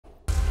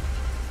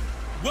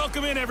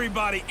Welcome in,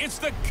 everybody. It's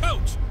the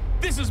coach.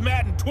 This is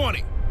Madden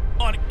 20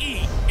 on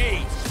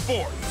EA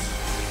Sports.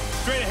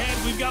 Straight ahead,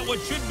 we've got what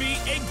should be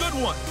a good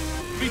one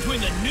between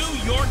the New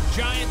York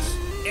Giants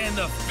and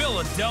the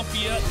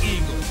Philadelphia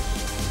Eagles.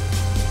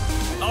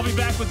 I'll be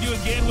back with you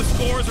again with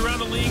scores around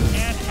the league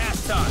at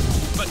halftime.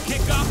 But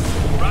kickoff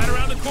right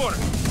around the corner.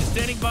 And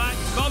standing by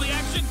to call the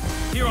action,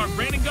 here are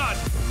Brandon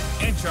Godden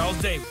and Charles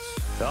Davis.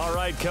 All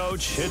right,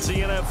 Coach, it's the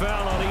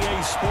NFL on EA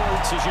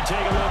Sports as you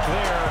take a look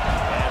there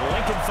at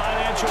Lincoln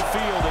Financial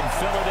Field in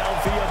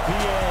Philadelphia,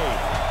 PA.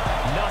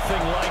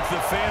 Nothing like the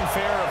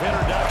fanfare of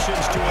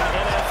introductions to an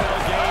NFL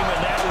game,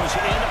 and that was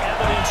in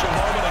evidence a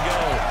moment ago.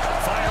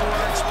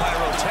 Fireworks,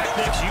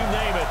 pyrotechnics, you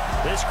name it.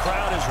 This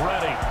crowd is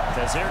ready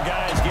as their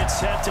guys get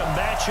set to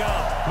match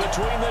up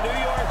between the New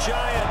York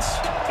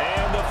Giants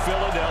and the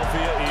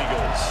Philadelphia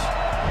Eagles.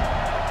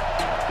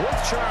 With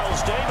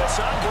Charles Davis,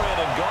 I'm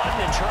Brandon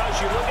Godden. And Charles,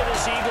 you look at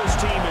this Eagles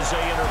team as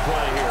they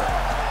interplay here.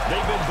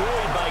 They've been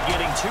buoyed by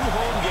getting 2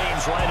 home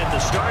games right at the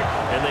start,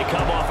 and they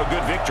come off a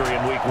good victory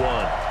in Week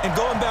 1. And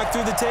going back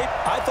through the tape,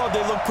 I thought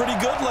they looked pretty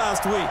good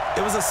last week.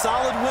 It was a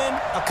solid win,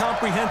 a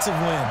comprehensive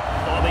win.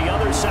 On the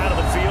other side of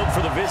the field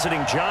for the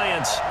visiting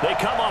Giants, they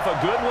come off a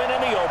good win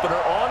in the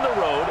opener on the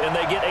road, and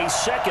they get a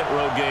second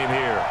road game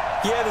here.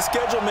 Yeah, the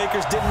schedule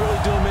makers didn't really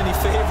do them any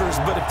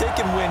favors, but if they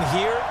can win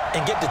here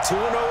and get to 2-0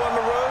 on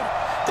the road,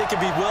 they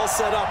could be well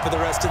set up for the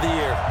rest of the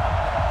year.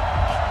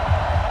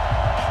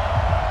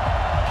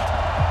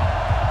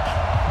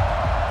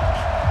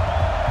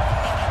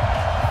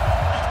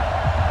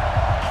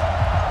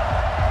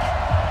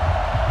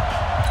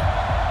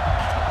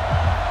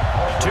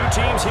 Two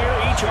teams here,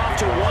 each off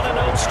to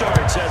 1-0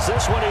 starts as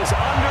this one is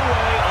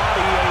underway on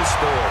EA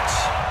Sports.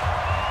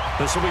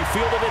 This will be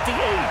fielded at the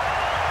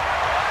 8.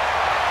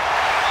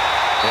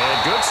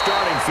 And good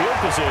starting field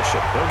position.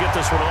 He'll get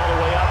this one all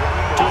the way up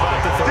to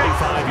about the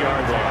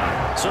 35-yard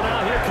line. So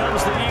now here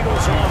comes the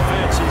Eagles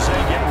offense as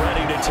they get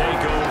ready to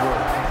take over.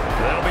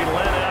 They'll be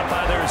led out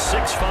by their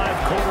 6'5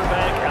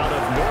 quarterback out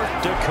of North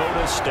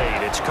Dakota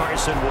State. It's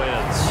Carson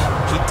Wentz.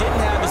 He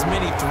didn't have as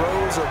many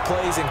throws or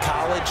plays in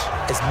college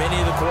as many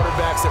of the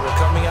quarterbacks that were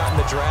coming out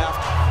in the draft,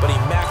 but he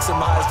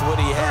maximized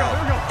what he had.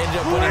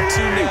 Ended up winning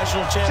 2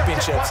 national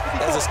championships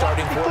as a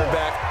starting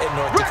quarterback at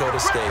North Dakota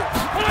State.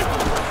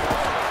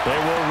 They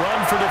will run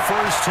for the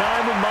first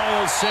time with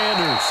Miles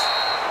Sanders.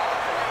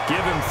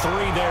 Give him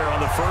 3 there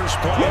on the first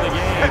play of the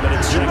game, and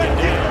it's second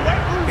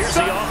down. Here's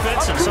the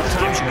offense, and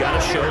sometimes you got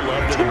to show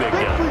love to the big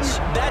guns.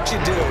 That you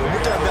do.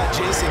 We're talking about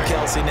Jason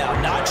Kelsey now,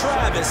 not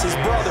Travis, his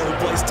brother who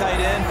plays tight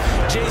end.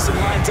 Jason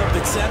lines up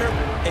at center,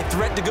 a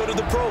threat to go to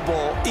the Pro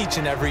Bowl each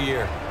and every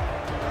year.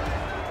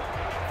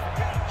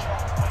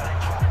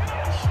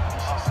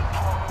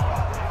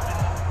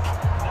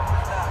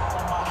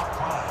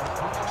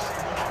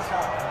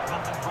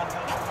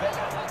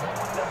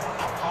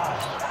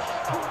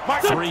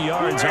 Three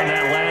yards on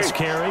that last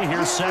carry.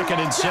 Here's 2nd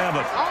and 7.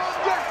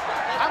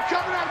 I'm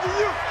coming after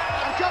you.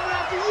 I'm coming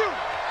after you.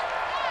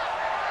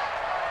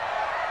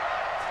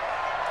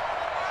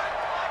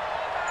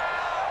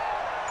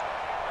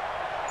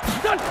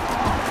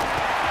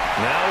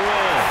 Now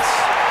Wentz.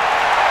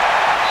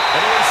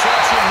 An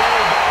interception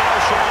made by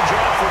Alshon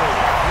Jeffrey.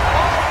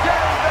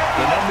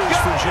 The numbers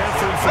for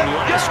Jeffrey from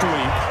last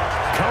week.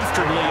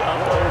 Comfortably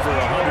up over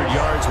 100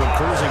 yards when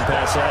cruising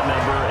past that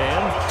number,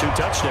 and 2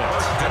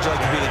 touchdowns. How'd you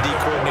like to be the D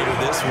coordinator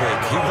this week?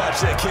 He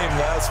watched that game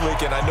last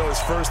week, and I know his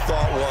first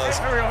thought was,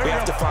 we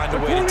have to find a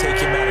way to take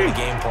him out of the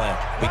game plan.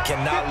 We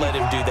cannot let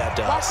him do that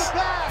to us.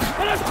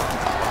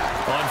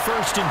 On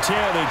 1st and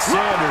 10, it's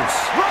Sanders.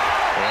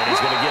 And he's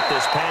going to get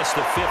this past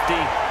the 50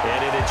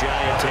 and into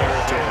Giant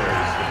territory.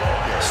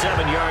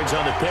 7 yards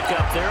on the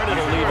pickup there, and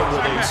it'll leave him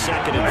with a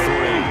 2nd and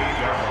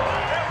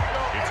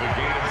 3. It's a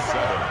gain of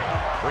 7.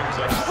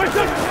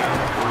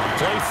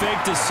 Play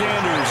fake to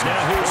Sanders.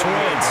 Now here's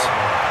Wentz.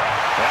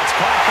 That's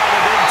caught by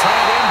the big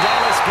tight end.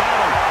 Dallas got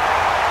him.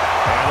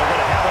 And they're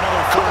going to have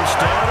another first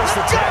down as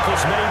the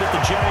tackle's made at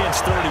the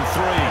Giants' 33.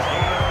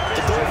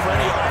 The goal for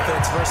any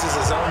offense versus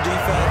his own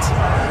defense,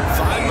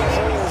 find the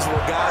holes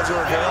where guys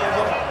are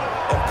available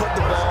and put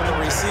the ball on the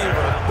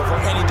receiver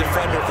before any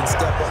defender can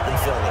step up and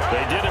fill it.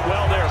 They did it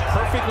well there.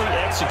 Perfectly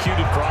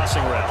executed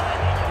crossing route.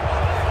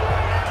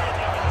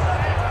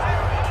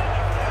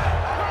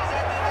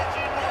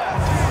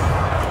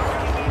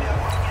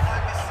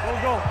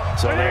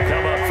 So they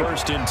come up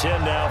 1st and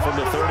 10 now from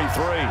the 33.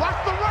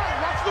 Watch the run.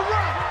 Watch the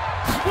run.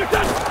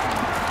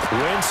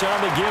 Wentz on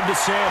the give to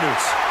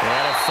Sanders.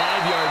 And a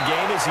 5-yard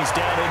gain as he's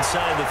down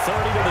inside the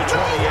 30 to the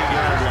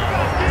 28-yard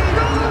line.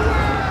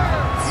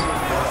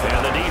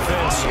 And the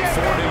defense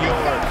for New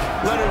York.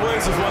 Leonard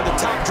Williams is one of the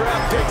top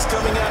draft picks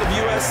coming out of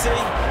USC.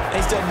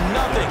 And he's done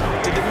nothing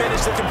to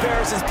diminish the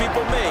comparisons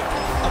people make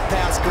of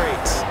past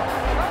greats.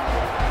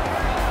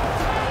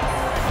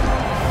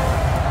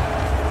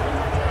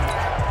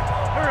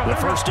 The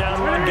first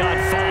down run got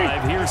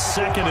 5. Here's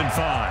 2nd and 5.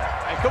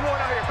 Hey, come on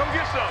out here. Come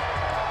get some.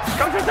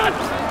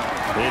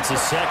 It's a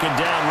 2nd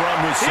down run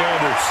with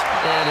Sanders.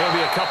 And he'll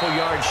be a couple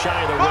yards shy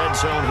of the red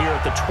zone here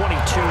at the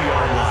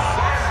 22-yard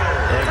line.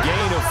 A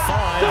gain of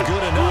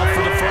good enough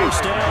for the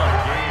first down.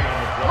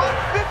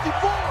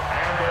 54.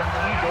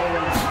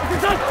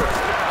 On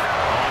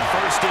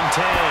 1st and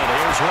 10,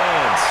 here's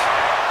Wentz.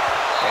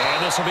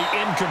 And this will be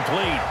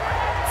incomplete.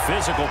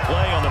 Physical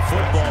play on the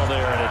football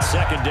there, and it's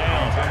 2nd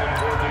down.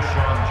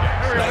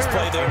 Nice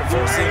play there to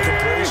force the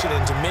incompletion,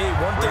 and to me,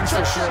 one thing's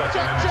for sure.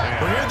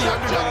 When you're the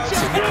underdogs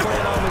and you're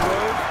playing on the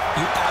road,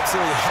 you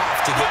absolutely have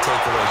to get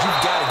takeaways.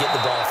 You've got to get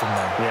the ball from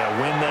them. Yeah,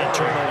 win that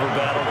turnover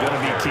battle, going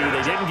to be key.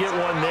 They didn't get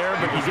one there,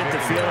 but you get the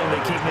feeling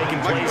they keep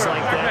making plays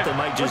like that, they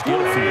might just get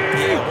a few.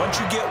 Yeah,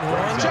 once you get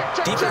one,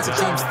 defensive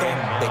teams think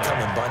they come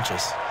in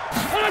bunches.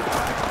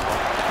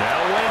 Now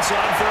Wentz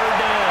on 3rd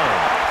down.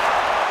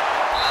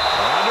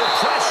 Under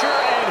pressure,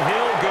 and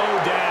he'll go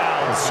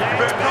down.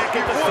 Sacked back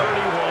at the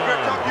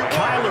 31.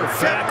 Kyler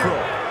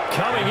Fackrell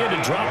coming in to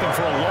drop him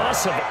for a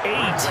loss of 8,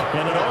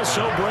 and it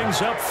also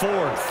brings up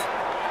 4th.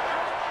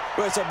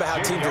 Well, it's about how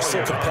teams are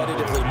so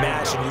competitively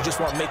matched, and you just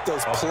want to make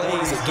those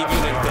plays that give you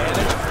an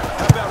advantage.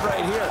 How about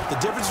right here? The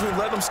difference between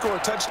letting them score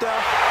a touchdown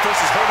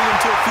versus holding them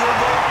to a field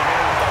goal,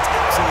 that's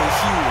absolutely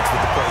huge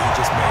with the play he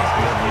just made.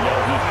 You know,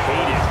 he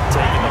hated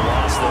taking the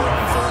loss there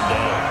on 3rd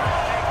down.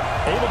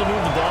 Able to move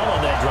the ball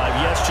on that drive.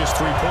 Yes, just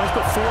 3 points,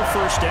 but 4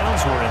 first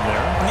downs were in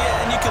there.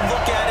 Yeah, and you can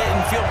look at it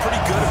and feel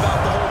pretty good about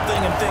the whole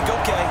thing and think,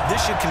 okay,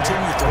 this should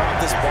continue throughout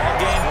this ball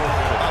game.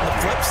 On the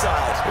flip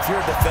side, if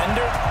you're a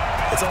defender,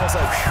 it's almost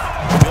like, whew,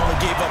 we only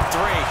gave up 3.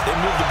 They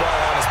moved the ball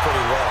on us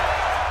pretty well.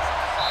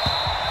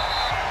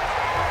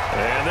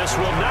 And this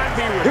will not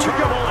be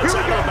returnable. It's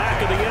out of the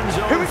back of the end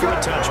zone for a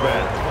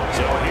touchback.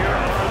 So here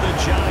are the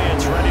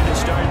Giants ready to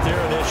start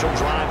their initial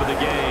drive of the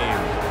game.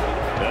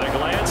 At a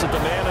glance at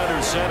the man under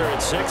center at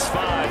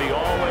 6'5", he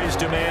always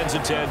demands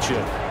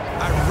attention.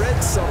 I read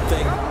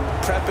something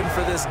prepping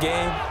for this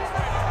game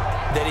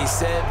that he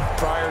said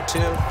prior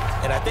to,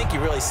 and I think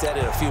he really said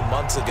it a few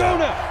months ago,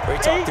 where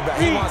he talked about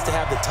he wants to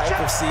have the type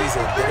of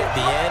season that at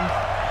the end,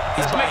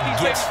 he's buying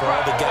gifts for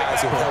all the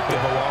guys who helped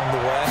him along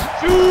the way.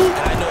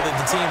 And I know that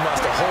the team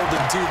wants to hold him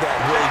to that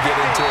and really get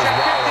into his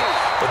wallet.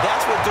 But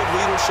that's what good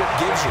leadership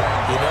gives you.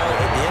 You know,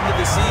 at the end of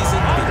the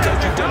season, because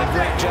you've done a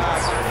great job,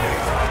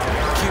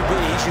 QB,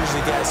 he's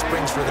usually the guy that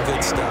springs for the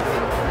good stuff.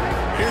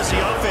 Here's the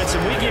offense,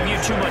 and we give you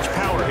too much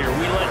power here.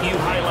 We let you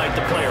highlight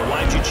the player.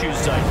 Why'd you choose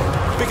Zeitler?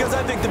 Because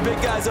I think the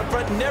big guys up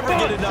front never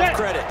get enough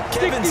credit.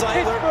 Kevin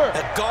Zeitler,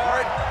 at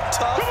guard,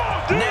 tough,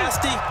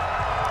 nasty.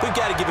 We've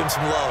got to give him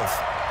some love.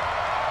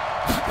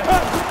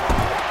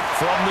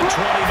 From the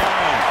 29,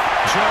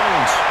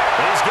 Jones.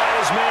 He's got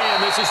his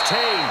man. This is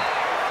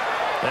Tate.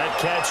 That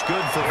catch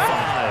good for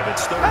 5.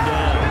 It's 3rd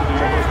down.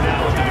 Look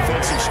now at the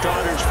defensive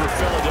starters for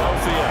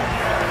Philadelphia.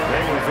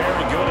 They were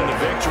very good in the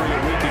victory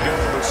a week ago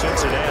over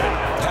Cincinnati.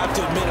 I have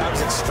to admit, I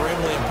was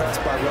extremely impressed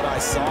by what I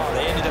saw.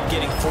 They ended up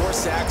getting 4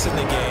 sacks in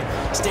the game,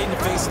 stayed in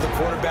the face of the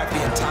quarterback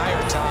the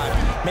entire time,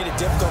 made it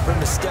difficult for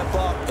him to step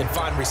up and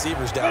find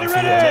receivers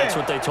downfield. That's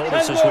what they told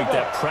us this week,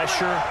 that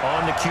pressure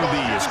on the QB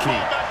is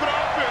key.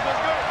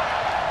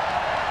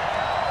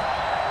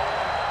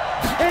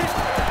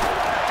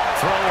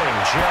 Throwing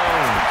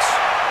Jones.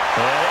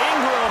 And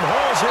Ingram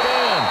hauls it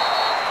in.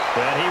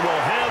 And he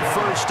will have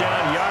first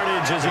down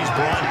yardage as he's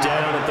brought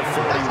down at the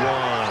 41.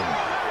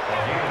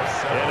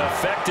 An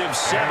effective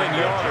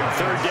 7-yard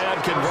 3rd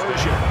down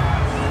conversion.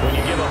 When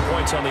you give up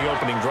points on the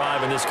opening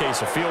drive, in this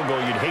case a field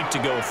goal, you'd hate to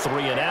go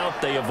 3 and out.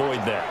 They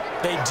avoid that.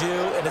 They do,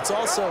 and it's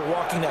also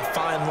walking that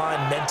fine line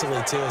mentally,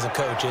 too, as a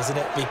coach, isn't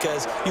it?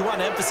 Because you want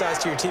to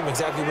emphasize to your team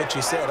exactly what you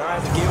said. All right,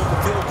 we gave up a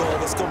field goal.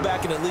 Let's go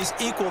back and at least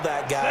equal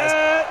that, guys.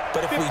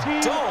 But if we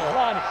don't,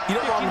 you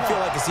don't want them to feel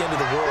like it's the end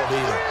of the world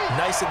either.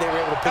 Nice that they were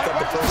able to pick up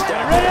the first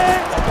down.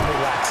 Help them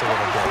relax a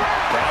little bit.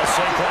 Now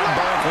Saquon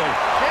Barkley.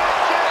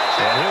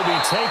 And he'll be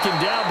taken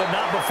down, but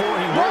not before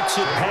he works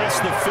it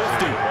past the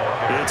 50.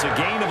 It's a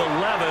gain of 11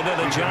 and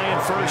a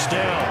Giant first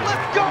down.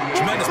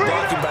 Tremendous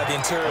blocking by the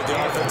interior of the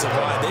offensive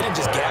line. They didn't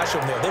just gash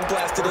him there. They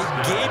blasted a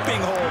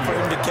gaping hole for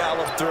him to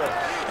gallop through.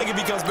 I think if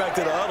he comes back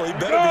to the huddle, he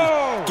better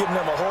be giving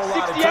them a whole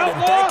lot of credit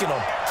and thanking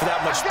them for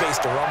that much space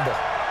to rumble.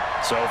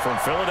 So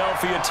from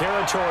Philadelphia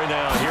territory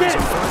now, here's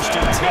a 1st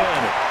and 10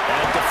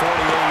 at the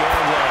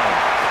 48-yard line.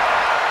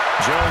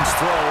 Jones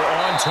throw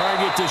on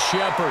target to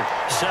Shepard.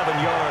 7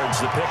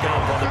 yards, the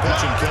pickup on the pitch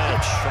and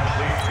catch.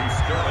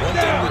 One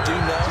thing we do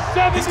know,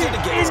 he's going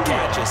to get his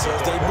catches. So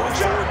as they move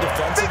forward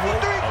defensively,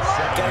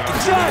 got to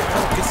continue to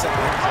focus on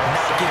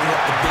not giving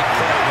up the big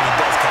play when he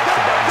does catch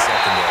the ball in the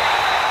secondary.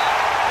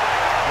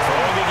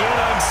 Throwing again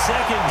on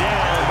 2nd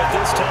down, but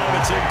this time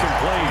it's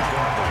incomplete.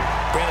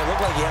 Brandon, it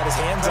looked like he had his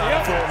hands on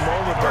it for a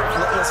moment, but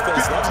let's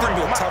face it, that's going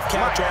to be a tough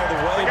catch all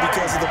the way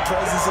because of the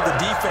presence of the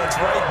defense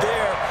right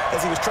there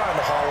as he was trying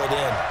to haul it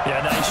in.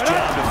 Yeah, nice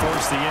job to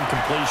force the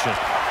incompletion.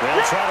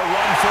 They'll try to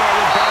run for it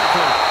with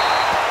Barkley.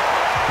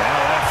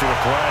 Now after the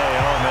play,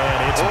 oh man,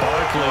 it's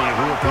Barkley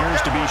who appears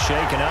to be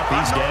shaken up.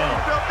 He's down.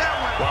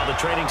 While the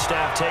training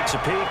staff takes a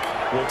peek,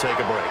 we'll take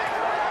a break.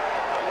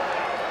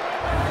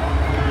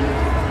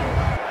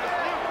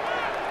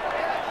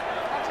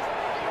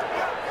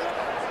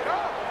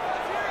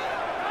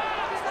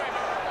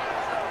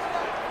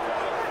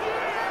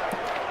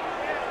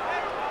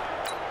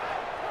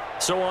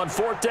 So on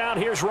 4th down,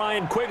 here's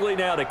Ryan Quigley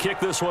now to kick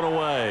this one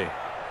away.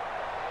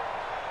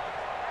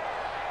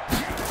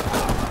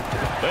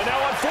 And now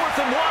on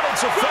 4th and 1,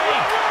 it's a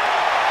fake.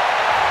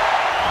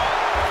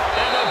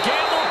 And the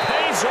gamble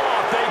pays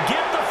off. They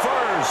get the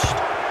first.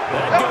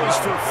 That goes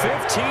for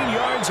 15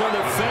 yards on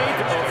the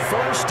fake, a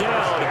first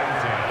down.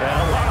 And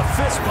a lot of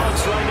fist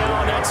bumps right now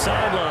on that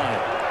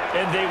sideline.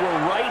 And they were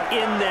right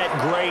in that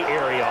gray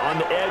area on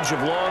the edge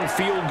of long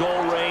field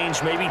goal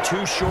range, maybe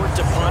too short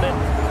to punt it.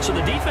 So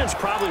the defense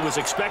probably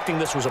was expecting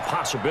this was a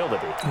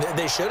possibility.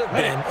 They should have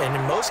been, and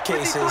in most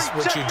cases,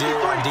 what you do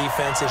on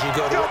defense is you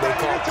go to what they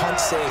call punt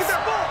safe.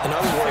 In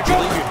other words, you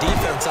leave your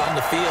defense on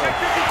the field,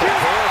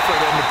 prepare for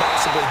them to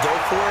possibly go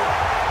for it,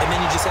 and then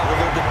you just have a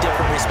little bit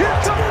different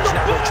responsibility. You're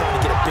not really trying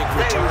to get a big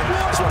return.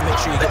 You just want to make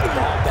sure you get the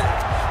ball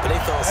back. But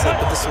they fell asleep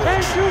with the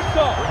switch.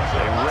 A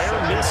rare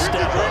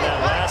misstep on that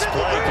last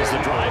play because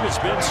the drive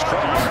has been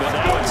strong, but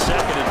now it's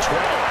 2nd and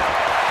 12.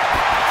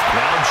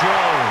 Now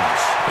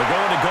Jones. They're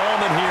going to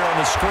Gallman here on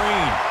the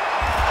screen.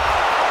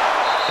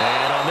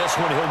 And on this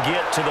one, he'll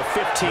get to the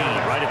 15,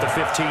 right at the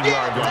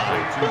 15-yard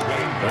line.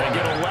 They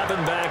get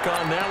 11 back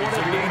on that one.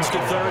 It leads to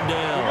 3rd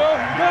down. Go,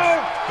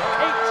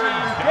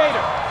 18,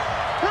 Gator.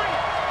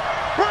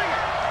 Bring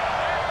it.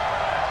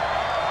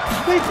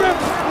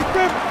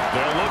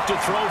 They'll look to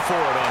throw for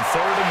it on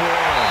 3rd and 1.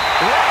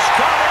 Rush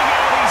coming,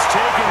 and he's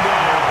taken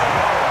down.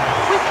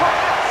 We call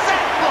that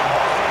sack block.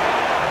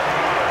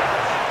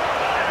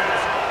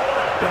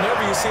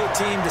 Whenever you see a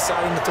team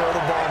deciding to throw the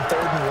ball on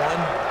 3rd and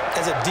 1,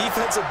 as a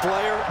defensive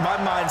player, my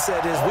mindset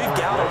is we've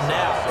got them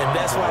now, and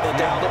that's why they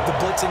dialed up the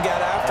blitz and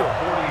got after them.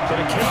 But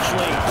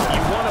occasionally,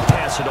 you want to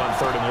pass it on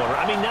 3rd and 1.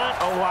 I mean, not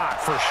a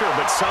lot for sure,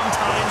 but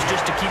sometimes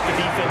just to keep the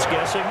defense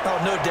guessing. Oh,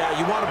 no doubt.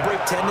 You want to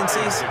break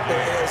tendencies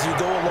as you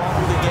go along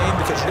with the game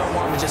because you don't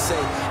want to just say,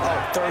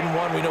 oh, 3rd and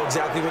 1, we know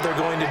exactly what they're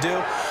going to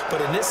do. But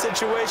in this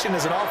situation,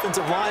 as an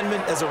offensive lineman,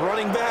 as a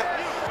running back,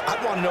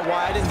 I'd want to know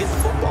why I didn't get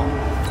the football.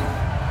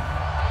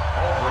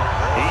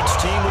 Each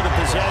team with a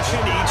possession,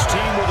 each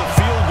team with a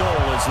field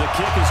goal as the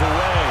kick is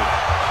away.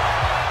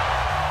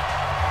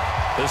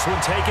 This one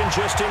taken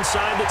just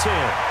inside the 10.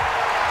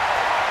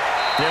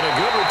 And a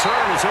good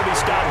return as he'll be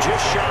stopped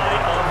just shy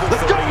of the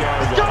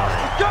 30-yard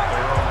line.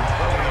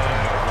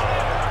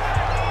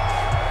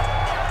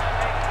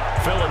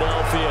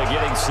 Philadelphia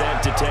getting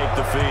set to take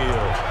the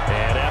field.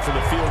 And after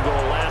the field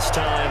goal last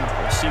time,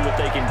 we'll see what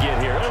they can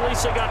get here. At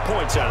least they got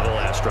points out of the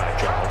last drive,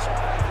 Charles.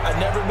 I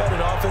never met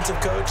an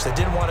offensive coach that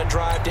didn't want to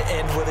drive to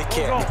end with a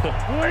kick.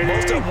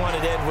 Most of them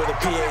wanted to end with a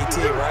PAT,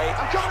 right?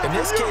 In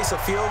this case,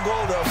 a field goal,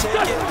 they'll take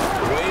it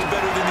way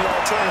better than the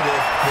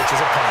alternative, which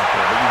is a punt.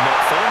 Yeah, but you met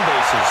fan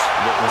bases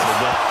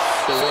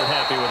that weren't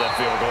happy with that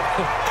field goal.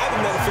 I haven't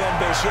met a fan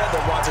base yet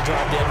that wants to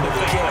drive to end with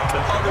a kick,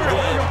 other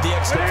than the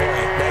extra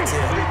point. That's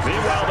it.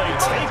 Meanwhile, they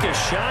take a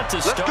shot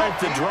to start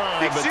the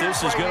drive, but this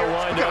is going to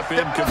wind up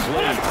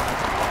incomplete.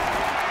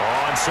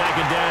 On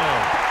 2nd down,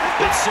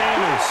 it's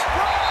Sanders.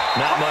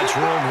 Not much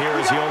room here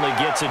as he only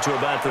gets it to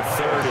about the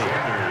 30.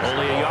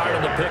 Only a yard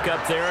on the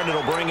pickup there, and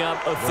it'll bring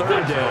up a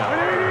 3rd down.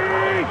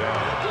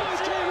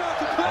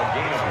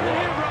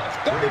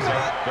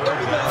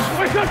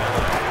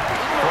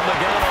 From the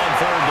gun on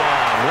 3rd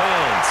down,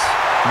 Wentz.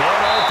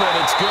 Not open,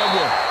 it's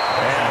Goodwin.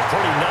 And a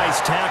pretty nice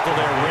tackle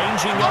there,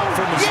 ranging up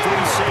from his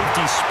free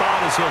safety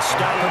spot as he'll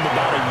stop him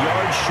about a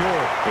yard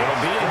short.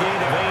 It'll be a gain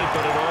of 8,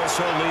 but it'll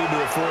also lead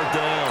to a 4th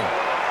down.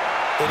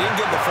 They didn't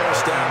get the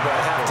first down, but I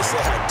have to say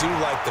I do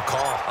like the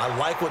call. I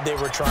like what they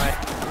were trying.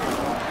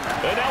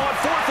 And now on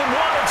 4th and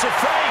 1, it's a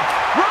fake.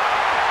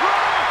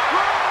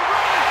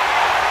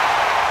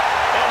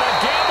 And the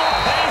gamble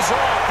pays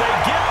off. They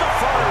get the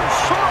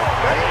first.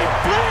 A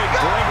big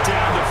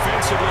breakdown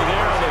defensively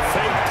there on the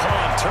fake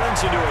punt.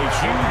 Turns into a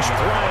huge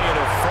play and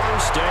a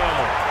first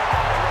down.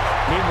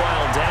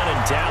 Meanwhile, down in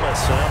Dallas,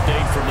 an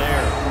update from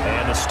there.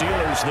 And the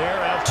Steelers there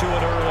out to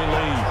an early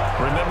lead.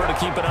 Remember to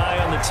keep an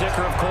eye on the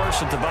ticker, of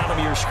course, at the bottom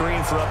of your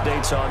screen for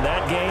updates on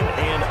that game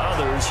and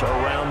others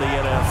around the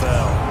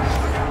NFL.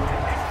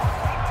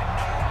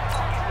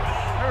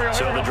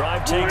 So the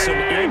drive takes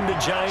them into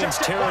Giants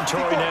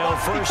territory now.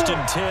 1st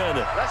and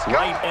 10,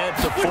 right at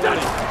the 40.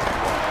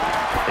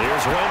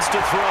 Here's Wentz to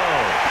throw.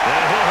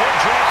 And he'll hit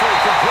Jeffrey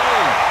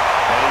complete.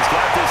 And he's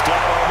got this down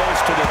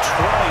almost to the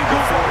 20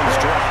 before he's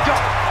dropped.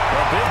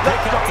 A big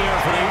pickup there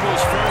for the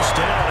Eagles. First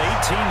down,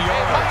 18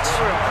 yards.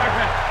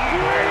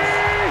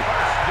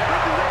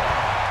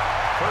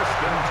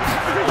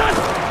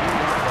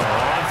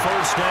 On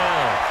 1st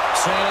down,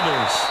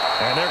 Sanders.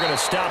 And they're going to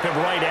stop him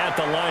right at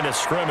the line of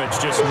scrimmage.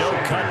 Just no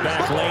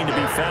cutback lane to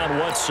be found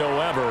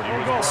whatsoever.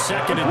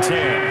 2nd and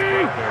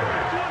 10.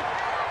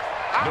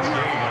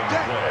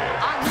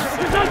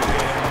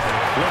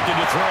 Looking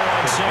to throw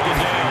on 2nd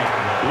down.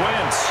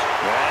 Wentz.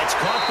 That's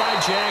caught by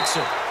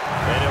Jackson.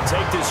 And he'll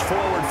take this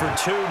forward for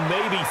 2,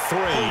 maybe 3.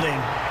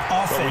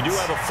 But we do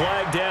have a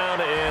flag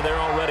down, and they're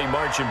already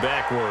marching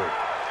backward.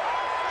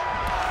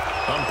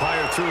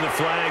 Umpire threw the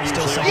flag.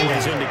 Usually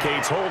always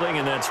indicates holding,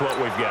 and that's what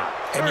we've got.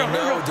 And you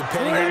know,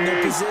 depending on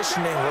their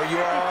positioning, where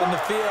you are on the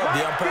field,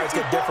 the umpires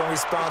get different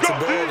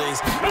responsibilities,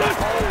 but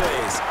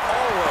always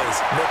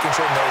making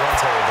sure no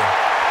one's holding.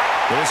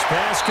 This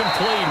pass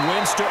complete.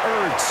 Wins to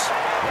Ertz.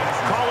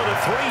 Call it a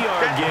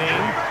 3-yard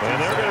game,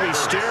 and they're going to be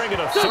staring at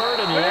a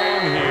 3rd and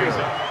long here.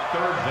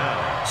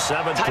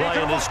 7th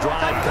play in this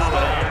drive coming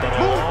up, but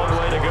a long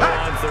way to go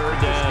on 3rd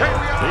down.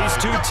 These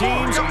two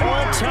teams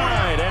all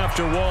tied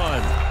after 1.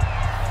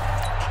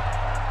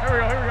 Here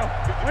we go.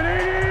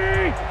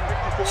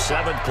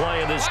 7th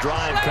play in this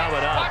drive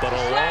coming up, but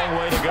a long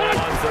way to go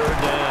on 3rd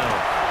down.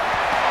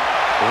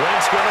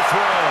 Wentz going to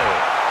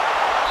throw.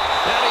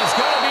 And he's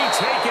going to be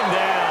taken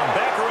down.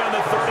 Back around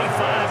the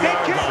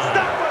 35-yard line.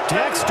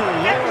 Dexter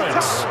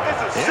Lawrence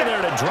in there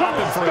to drop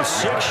him for a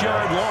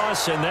 6-yard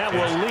loss, and that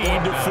will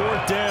lead to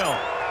 4th down.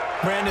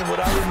 Brandon,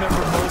 what I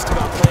remember most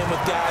about playing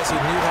with guys who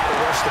knew how to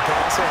rush the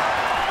passer,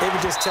 they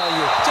would just tell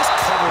you, just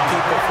cover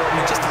people for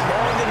me, just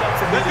long enough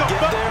for me to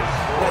get there.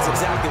 That's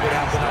exactly what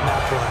happened on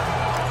that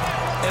play.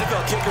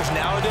 NFL kickers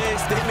nowadays,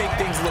 they make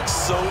things look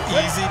so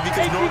easy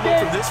because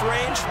normally from this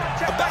range,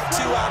 about 2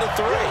 out of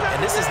 3.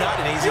 And this is not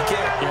an easy kick.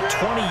 Yeah,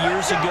 20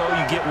 years ago,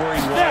 you get where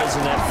he was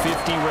in that 50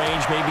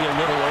 range, maybe a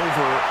little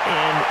over,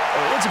 and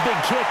it's a big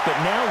kick, but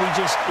now we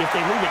just, if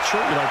they leave it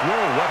short, you're like,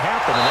 whoa, what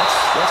happened? And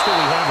that's what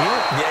we have here.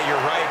 Yeah,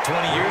 you're right.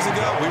 20 years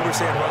ago, we were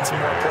saying run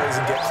some more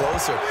plays and get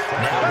closer.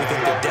 Now we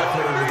think they're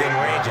definitely within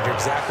range, and you're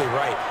exactly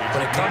right.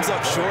 When it comes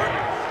up short,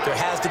 there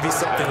has to be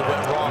something that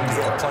went wrong because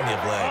they have plenty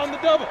of leg. On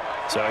the double.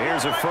 So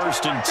here's a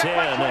 1st and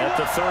 10 at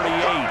the 38.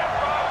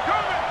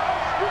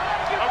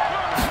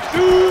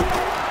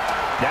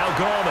 Now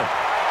Gallman.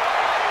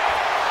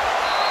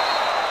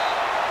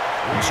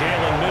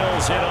 Jalen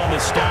Mills hit on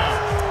the stop.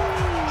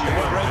 He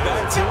went right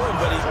back to him,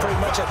 but he pretty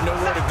much had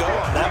nowhere to go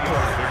on that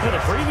play. Yeah,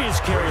 the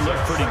previous carry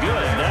looked pretty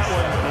good. That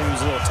one, he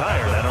was a little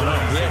tired. I don't know.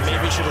 Yeah,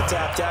 maybe he should have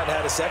tapped out and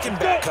had a second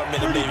back come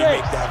in and maybe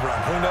make that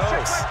run. Who knows?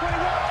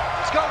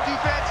 Let's go,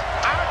 defense.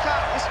 Our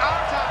time. It's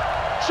our time.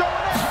 Show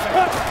it.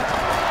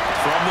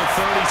 From the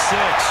 36,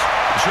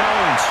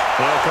 Jones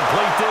will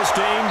complete this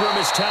to Ingram,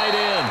 his tight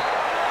end.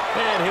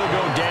 And he'll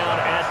go down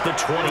at the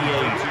 28.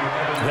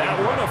 That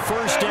one a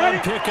 1st down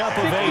pickup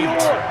of 8.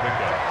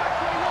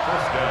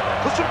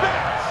 Push it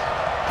back.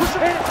 Push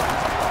it back.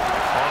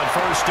 On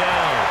 1st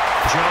down,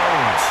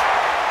 Jones.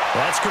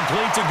 That's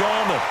complete to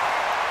Gallman.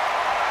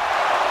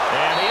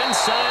 And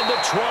inside the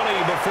 20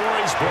 before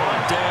he's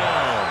brought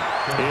down.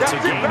 It's a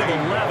gain of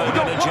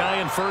 11 and a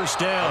giant 1st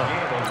down.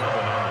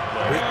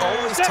 We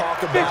always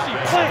talk about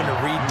having to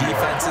read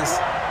defenses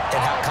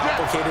and how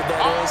complicated that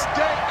is.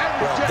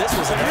 Well, this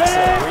was an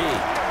excellent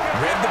read.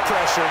 Read the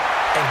pressure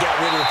and got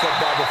rid of the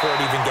football before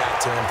it even got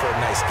to him for a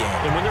nice game.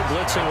 And when they're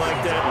blitzing like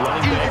that,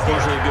 running back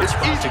usually a good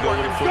spot to go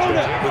with the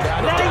football.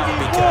 Without a doubt,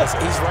 because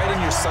he's right in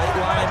your sight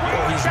line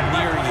or he's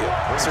near you.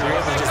 So you're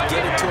able to just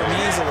get it to him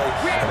easily.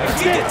 And once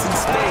he gets in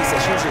space,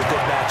 that's usually a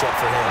good matchup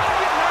for him.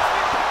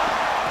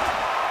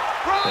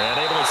 And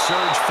able to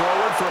surge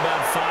forward for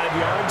about 5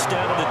 yards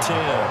down to the 10.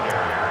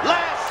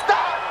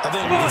 I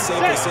think we can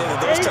safely say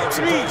that those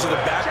types of plays are the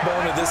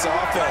backbone of this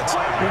offense.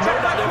 We know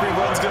not every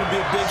run's going to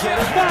be a big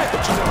hitter, but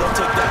you know they'll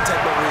take that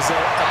type of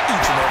result on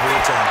each and every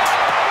attempt.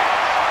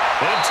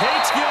 And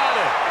Tate's got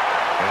it.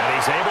 And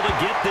he's able to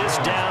get this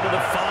down to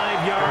the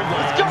 5-yard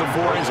line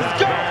before he's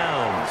out of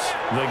bounds.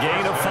 The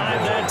gain of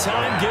 5 that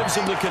time gives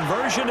him the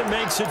conversion and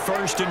makes it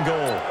 1st and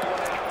goal.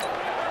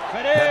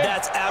 Now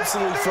that's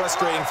absolutely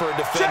frustrating for a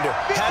defender.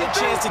 Had a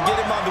chance to get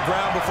him on the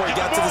ground before he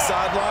got to the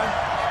sideline,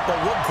 but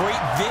what great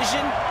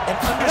vision and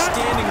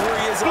understanding where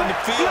he is on the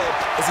field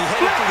as he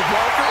headed through the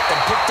marker and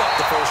picked up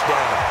the 1st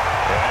down.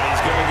 And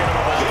he's going to get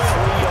him about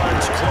 3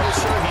 yards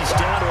closer. He's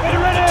down to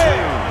about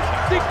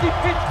the 2.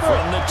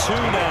 From the 2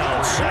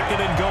 now, 2nd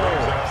and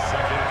goal.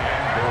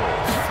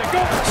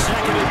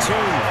 2nd and 2.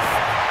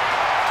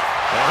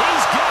 And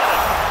he's got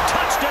it.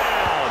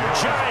 Touchdown,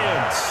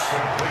 Giants.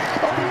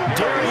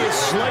 Darius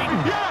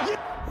Slayton.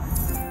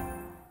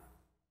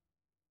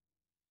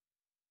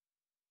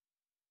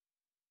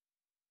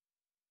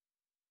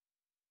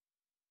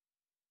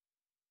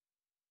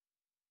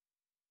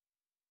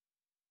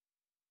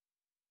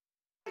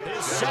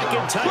 His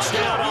 2nd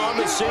touchdown on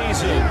the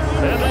season.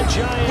 And the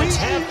Giants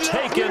have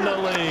taken the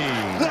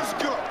lead. Let's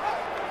go.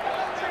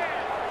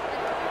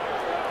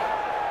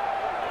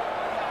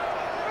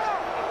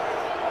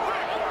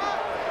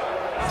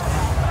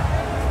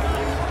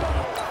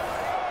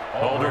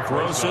 Aldrich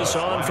Rosas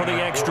on for the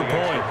extra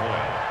point.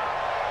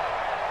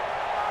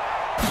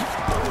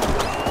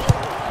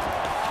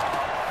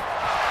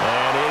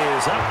 And it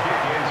is up.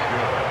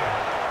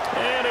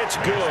 And it's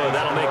good.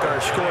 That'll make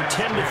our score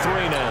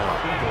 10-3 now.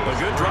 A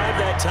good drive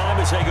that time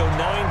as they go 9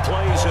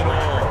 plays in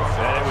all.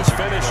 And it was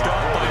finished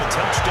off by a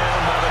touchdown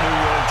by the New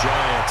York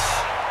Giants.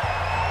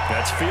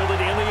 That's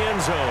fielded in the end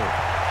zone.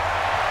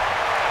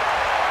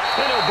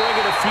 And he'll bring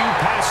it a few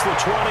past the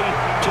 20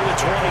 to the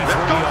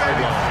 23-yard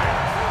line.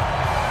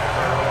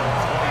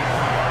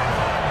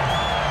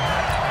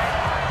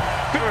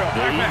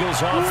 The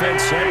Eagles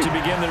offense set to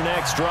begin their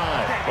next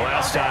drive.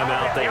 Last time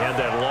out, they had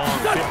that long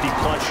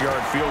 50-plus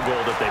yard field goal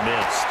that they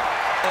missed.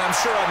 And I'm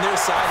sure on their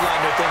sideline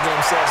they're thinking to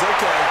themselves,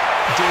 okay,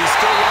 do we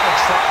still want to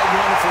try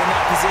one if we're in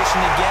that position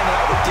again? And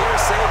I would dare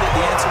say that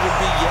the answer would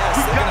be yes.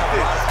 They're going to have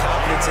a lot of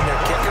confidence in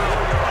their kicker.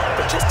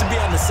 But just to be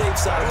on the safe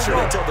side, I'm sure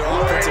they told their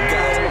offensive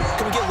guys,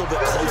 can we get a little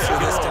bit closer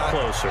this time?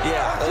 Closer.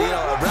 Yeah,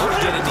 I'd rather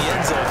get in the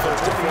end zone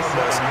first and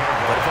foremost.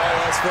 But if all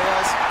else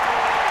fails,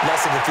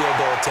 less of a field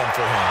goal attempt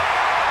for him.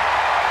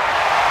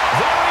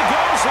 There he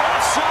goes,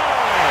 left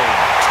side.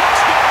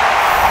 Touchdown,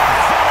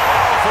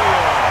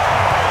 Philadelphia.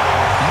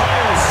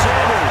 Miles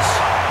Sanders,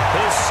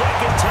 his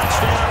second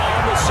touchdown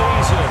on the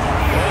season.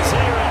 As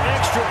they are an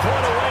extra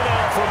point away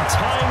now from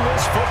tying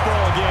this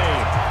football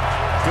game.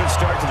 Good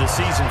start to the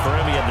season for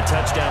him. He had the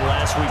touchdown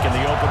last week in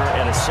the opener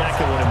and a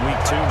second one in week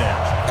 2 now.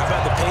 How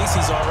about the pace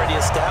he's already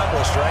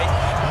established, right?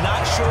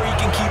 Not sure he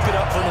can keep it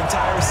up for an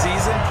entire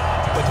season,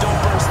 but don't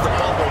burst the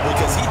bubble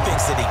because he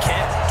thinks that he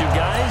can. Do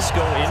guys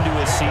go into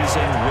a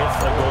season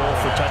with a goal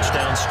for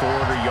touchdown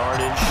scored or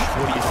yardage?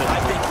 What do you think?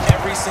 I think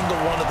every single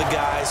one of the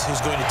guys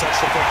who's going to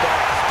touch the football,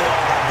 they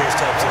all have those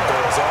types of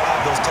goals. They all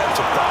have those types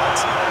of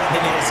thoughts.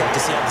 And then you just have to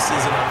see how the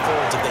season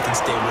unfolds if they can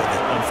stay with it.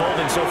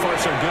 Unfolding so far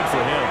so good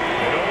for him.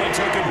 It only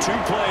took him 2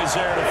 plays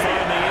there to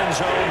find the end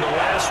zone. The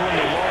last one,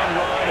 the long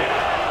run,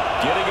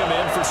 getting him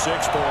in for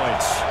 6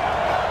 points.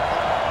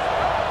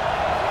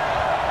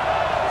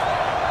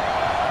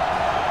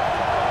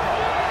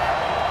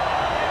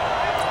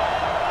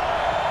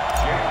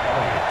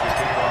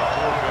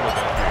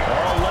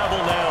 All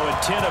level now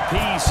at 10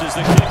 apiece as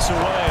the kick's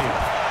away.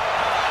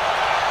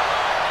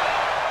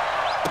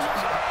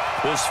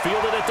 This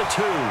fielded at the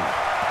 2.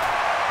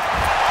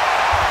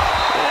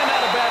 And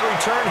not a bad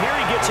return. Here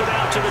he gets it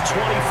out to the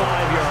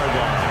 25-yard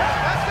line.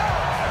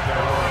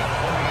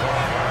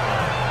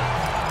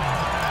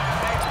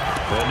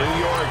 The New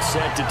York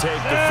set to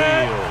take the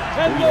field.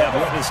 We have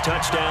witnessed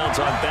touchdowns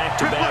on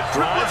back-to-back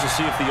drives. We'll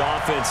see if the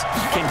offense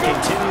can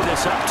continue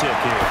this uptick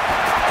here.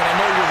 And I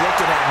know you're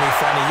looking at me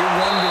funny. You're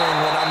wondering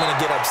when I'm going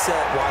to get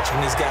upset watching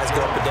these guys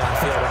go up and down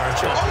field,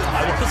 aren't you?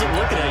 I wasn't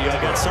looking at you. I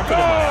got something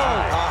in my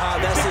eye.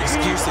 That's the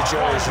excuse that you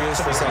always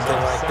use for something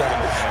like that.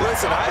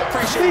 Listen, I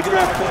appreciate good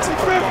offensive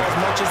football as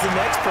much as the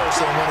next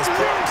person. When it's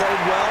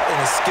played well and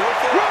is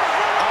skillful,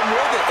 I'm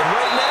with it. And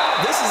right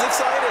now, this is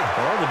exciting.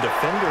 Oh, the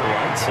defender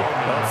likes it.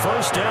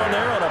 First down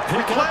there on a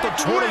pick up the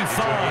 25.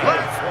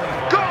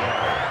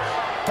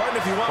 Partner,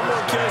 if you want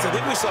more carries, I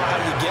think we saw how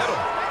you get him.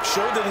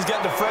 Showed that he's got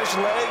the fresh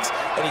legs,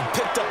 and he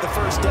picked up the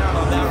first down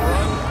on that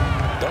run.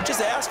 Don't just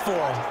ask for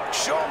him.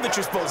 Show him that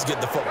you're supposed to get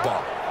the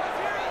football.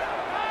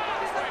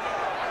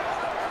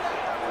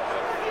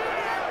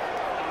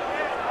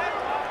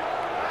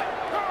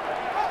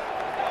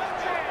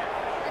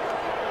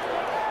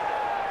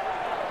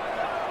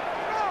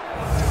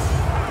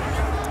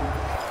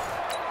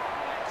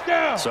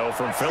 So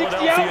from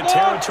Philadelphia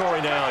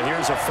territory now,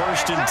 here's a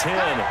 1st and 10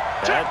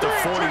 at the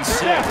 46.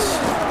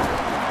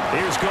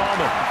 Here's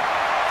Gallman.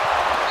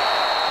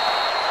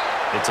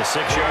 It's a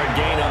 6-yard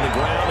gain on the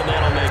ground, and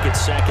that'll make it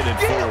 2nd and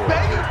 4.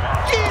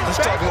 Let's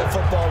talk about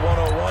football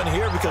 101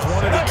 here because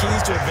one of the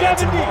keys to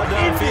advancing the ball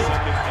downfield,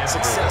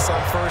 success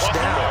on first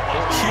down.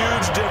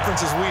 Huge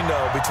difference, as we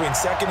know, between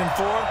 2nd and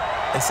 4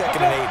 and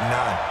 2nd and 8 and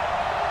 9.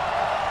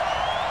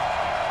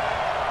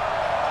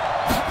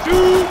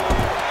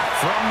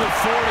 From the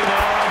 40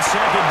 now on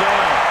 2nd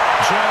down.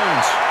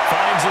 Jones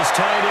finds his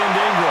tight end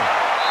Ingram.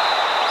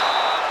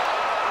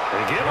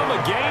 They give him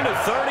a gain of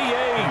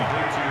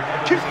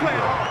 38. Keep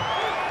playing hard.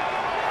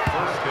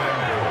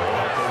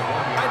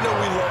 I know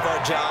we love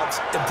our jobs,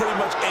 and pretty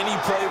much any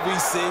play we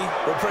see,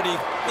 we're pretty,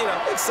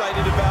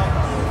 excited about.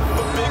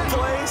 But big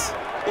plays,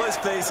 let's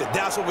face it,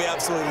 that's what we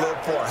absolutely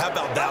live for. How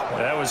about that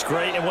one? That was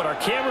great, and what our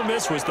camera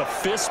missed was the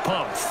fist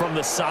pump from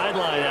the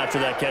sideline after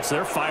that catch.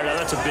 They're fired out.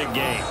 That's a big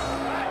gain.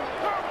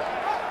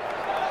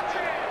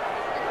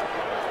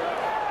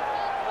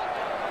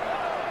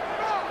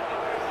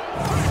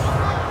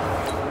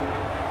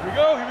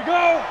 Here we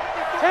go.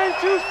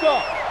 10-2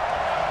 stop.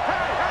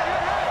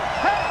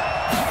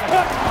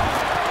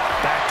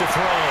 Back to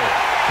throw.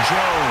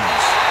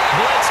 Jones.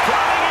 Blitz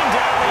coming, and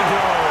down he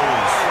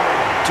goes.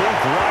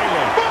 Duke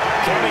Riley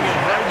coming in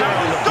right down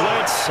on the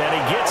blitz, and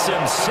he gets him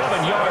 7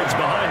 yards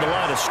behind the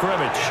line of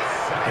scrimmage.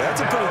 Yeah,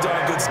 that's a pretty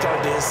darn good start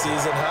to his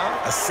season,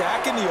 huh? A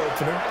sack in the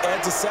opener,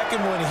 adds a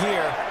second one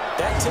here.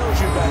 That tells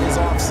you about his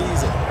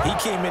offseason. He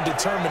came in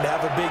determined to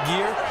have a big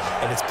year,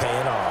 and it's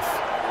paying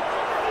off.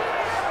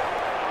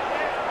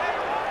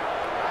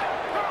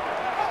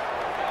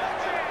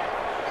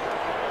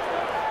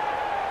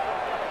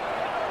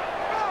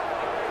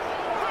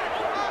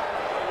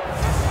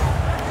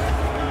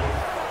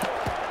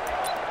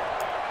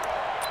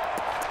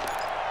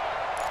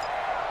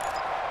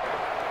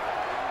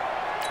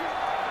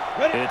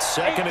 It's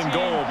 2nd and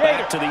goal,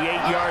 back to the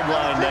 8-yard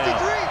line now.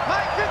 53,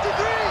 Mike,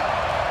 53.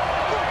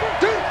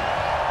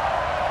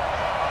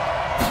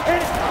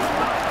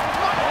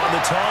 On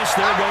the toss,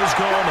 there goes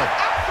Gallman.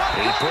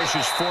 He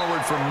pushes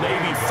forward from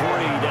maybe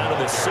 3 down to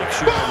the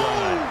 6-yard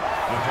line.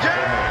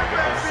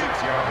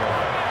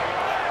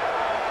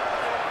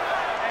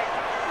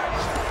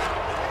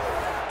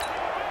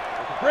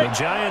 The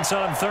Giants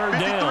on third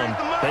down.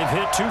 They've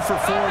hit 2 for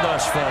 4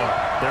 thus far.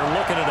 They're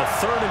looking at a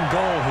 3rd and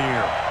goal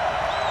here.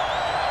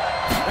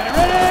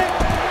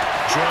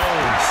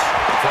 Jones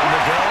from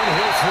the gun,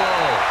 he'll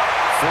throw.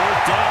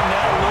 4th down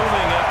now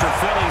looming after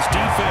Philly's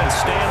defense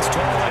stands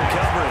tall in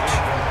coverage.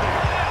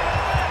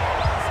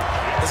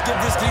 Let's give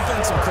this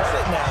defense some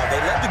credit now. They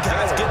let the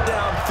guys get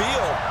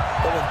downfield,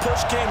 but when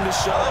push came to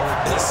shove,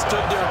 they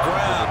stood their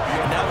ground,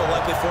 and now they'll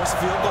likely force a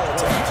field goal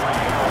attempt.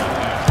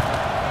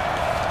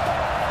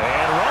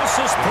 And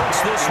Rosas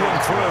puts this one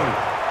through.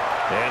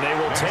 And they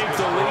will take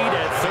the lead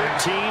at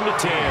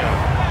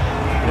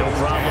 13-10. No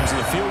problems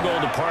in the field goal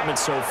department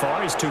so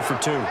far. He's 2 for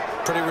 2.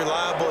 Pretty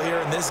reliable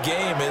here in this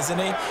game, isn't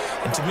he?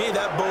 And to me,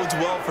 that bodes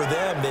well for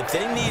them. If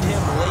they need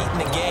him late in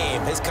the game,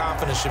 his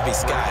confidence should be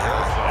sky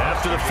high.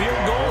 After the field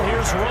goal,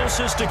 here's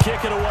Rosas to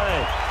kick it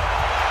away.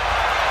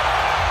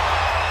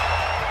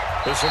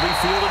 This will be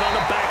fielded on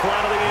the back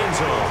line of the end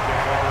zone.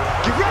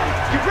 Get ready,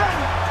 get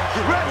ready,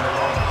 get ready.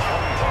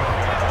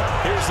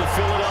 Here's the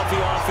Philadelphia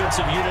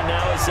offensive unit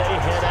now as they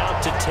head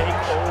out to take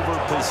over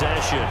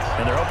possession.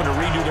 And they're hoping to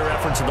redo their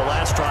efforts in the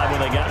last drive when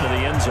they got into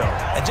the end zone.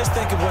 And just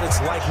think of what it's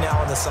like now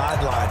on the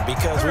sideline,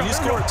 because when you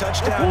score a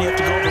touchdown, you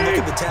have to go over and look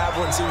at the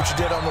tablet and see what you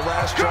did on the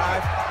last drive.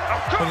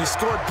 When you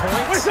scored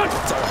points,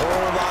 it's a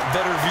whole lot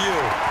better view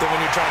than when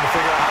you're trying to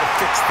figure out how to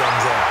fix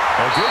things there.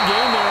 A good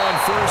game there on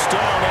 1st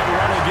down. That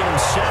run will get them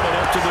 7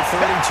 up to the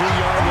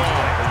 42-yard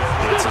line.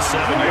 It's a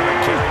 7-yard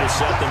carry to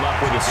set them up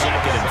with a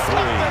 2nd and 3.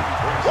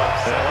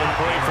 Allen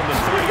play from the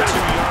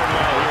 32-yard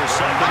line here,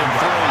 2nd and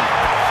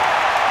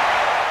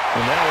 3.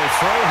 And now a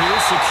throw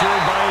here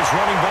secured by his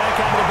running back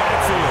out of the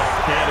backfield.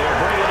 And he'll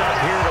bring it up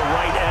here to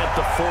right at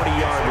the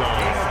 40-yard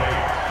line.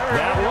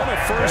 That one a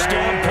 1st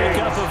down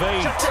pickup of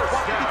 8.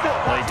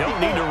 They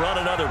don't need to run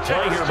another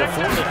play here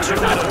before the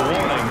 2-minute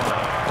warning.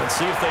 Let's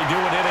see if they do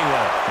it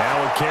anyway.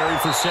 Now a carry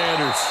for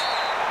Sanders.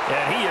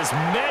 And he is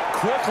met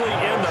quickly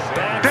in the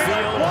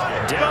backfield.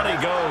 Down he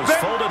goes,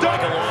 folded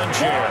like a lawn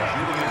chair.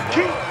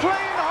 Keep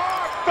playing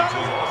hard,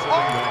 fellas.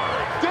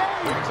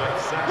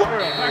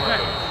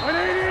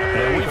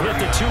 And we've hit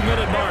the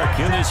 2-minute mark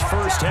in this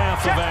first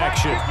half of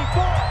action. Here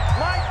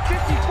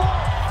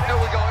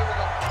we go, here we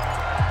go.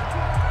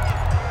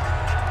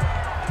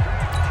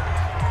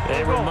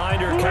 A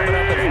reminder coming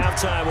up at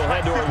halftime, we'll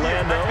head to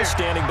Orlando.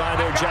 Standing by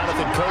there,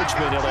 Jonathan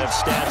Coachman. He'll have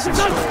stats and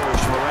scores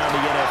from around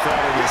the NFL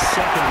in his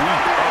 2nd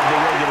week of the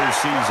regular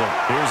season.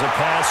 Here's a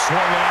pass swung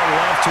out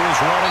left to his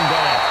running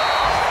back.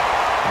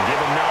 And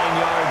give him 9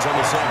 yards on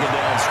the 2nd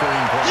down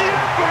screen play.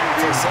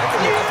 For a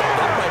second, I thought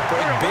that might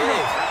break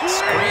big.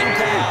 Screen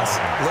pass.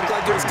 Looked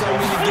like it was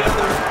coming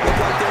together. Looked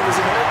like there was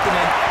an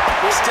opening.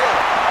 Still,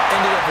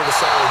 ended up with a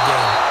solid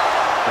game.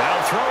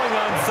 Now throwing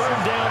on 3rd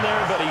down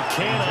there, but he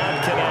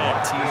cannot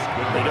connect.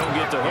 They don't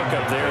get the hook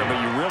up there, but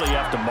you really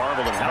have to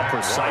marvel at how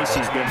precise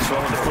he's been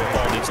throwing the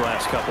football these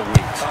last couple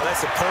weeks. Oh,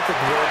 that's a perfect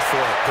word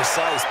for it,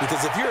 precise,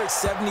 because if you're at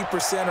 70%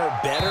 or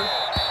better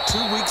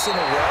 2 weeks in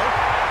a row,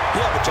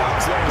 you have a job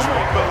as long as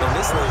you're in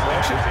this league,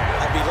 won't you?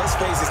 I mean, let's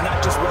face it, it's not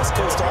just West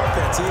Coast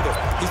offense either.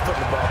 He's putting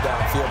the ball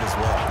downfield as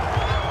well.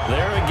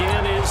 There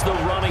again is the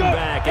running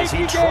back as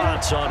he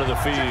trots onto the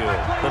field.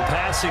 The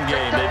passing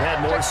game, they've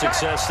had more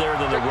success there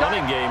than the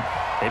running game.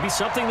 Maybe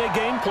something they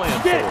game plan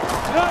for.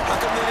 How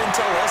come they didn't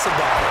tell us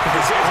about it?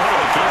 Because they wanted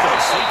to keep it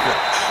a secret.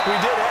 We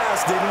did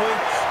ask, didn't we?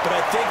 But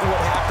I think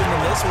what happened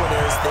in this one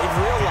is they've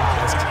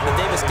realized that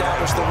they've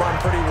established the run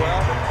pretty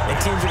well, and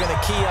teams are going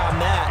to key on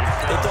that.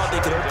 They thought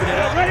they could open it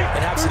up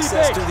and have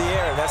success through the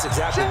air, and that's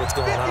exactly what's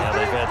going on. Yeah,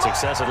 they've had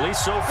success at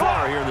least so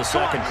far here in the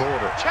 2nd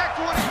quarter. Check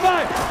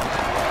 25.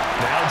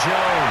 Now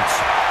Jones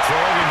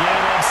throwing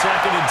again on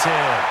 2nd and 10.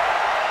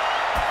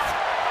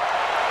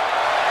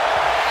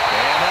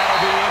 And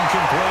that'll be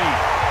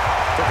incomplete.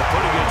 Took a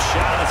pretty good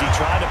shot as he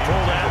tried to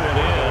pull that one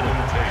in.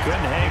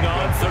 Couldn't hang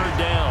on 3rd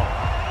down.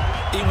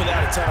 Even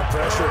without a ton of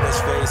pressure in his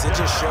face, it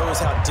just shows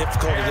how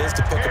difficult it is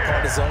to pick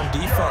apart his own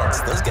defense.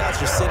 Those guys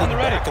are sitting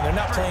back, and they're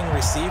not playing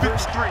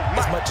receivers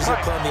as much as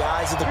they're playing the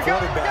eyes of the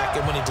quarterback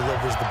and when he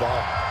delivers the ball.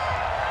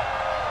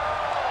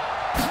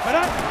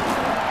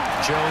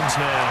 Jones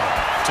now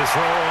to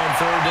throw on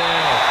 3rd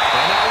down.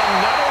 And now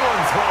another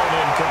one thrown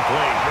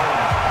incomplete.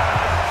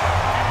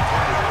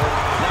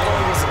 Not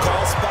only was the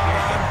call spot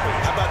on,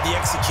 how about the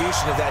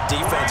execution of that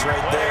defense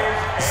right there?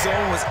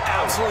 Zone was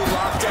absolutely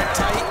locked up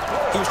tight.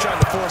 He was trying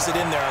to force it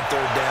in there on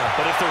 3rd down.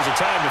 But if there was a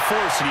time to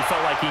force it, he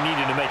felt like he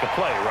needed to make a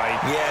play, right?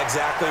 Yeah,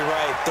 exactly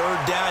right. 3rd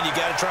down, you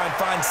got to try and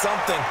find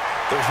something.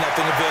 There's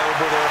nothing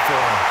available there for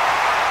him.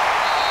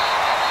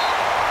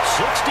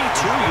 62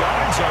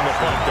 yards on the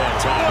punt that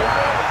time.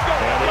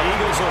 And the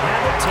Eagles will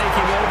have it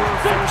taking over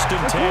 1st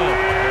and 10.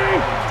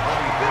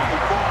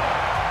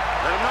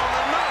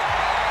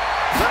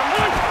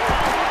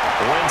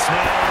 Wentz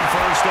now on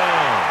 1st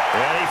down.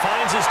 And he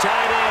finds his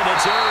tight end.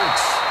 It's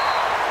Ertz.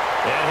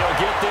 And he'll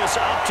get this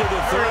up to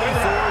the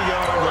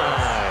 34-yard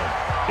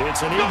line.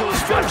 It's an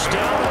Eagles 1st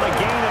down on a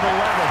gain of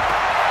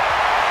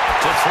 11.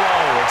 To throw,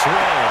 it's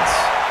Wentz.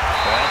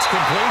 That's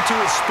complete to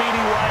a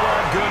speedy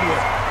wideout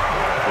Goodwin.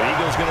 The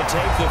Eagles going to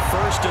take the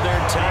first of their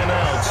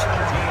timeouts,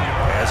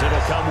 as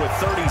it'll come with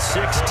 36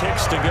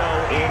 ticks to go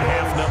in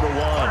half number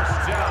 1.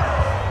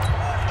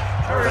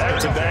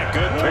 Back-to-back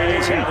good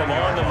plays have them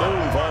on the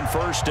move on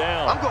first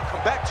down. I'm going to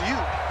come back to you.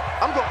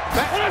 I'm going to come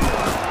back to you.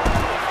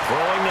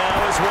 Throwing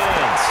now is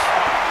Wentz.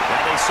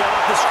 Now they set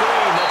up the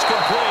screen. That's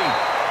complete.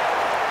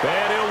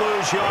 And he'll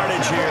lose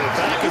yardage here.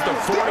 Back at the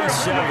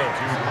 47.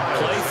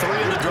 Play 3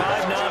 of the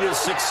drive not as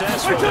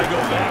successful. They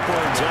go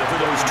backwards after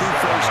those 2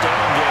 first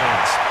down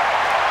gains.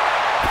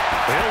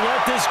 He'll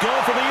let this go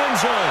for the end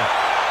zone.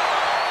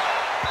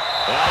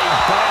 And he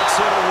bats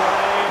it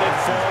away, and it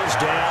falls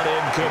down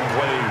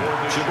incomplete.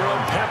 Jabril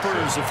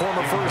Peppers, the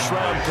former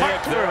first-round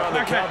pick, there on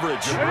the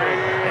coverage.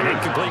 An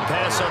incomplete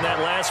pass on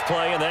that last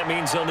play, and that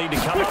means they'll need to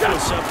come up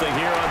with something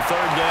here on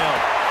third down.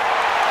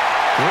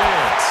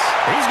 Wentz,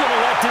 he's going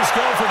to let this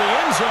go for the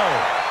end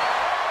zone.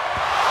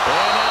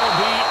 And that'll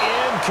be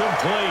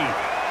incomplete.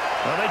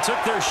 Well, they took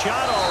their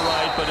shot all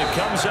right, but it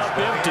comes up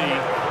empty,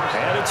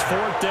 and it's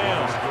fourth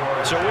down.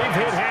 So we've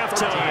hit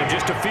halftime,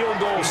 just a field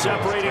goal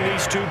separating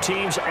these two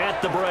teams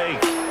at the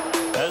break.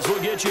 As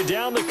we'll get you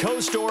down the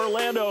coast to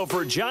Orlando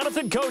for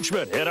Jonathan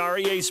Coachman at our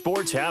EA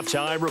Sports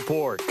Halftime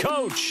Report.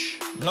 Coach.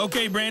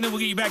 Okay, Brandon, we'll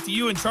get you back to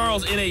you and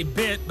Charles in a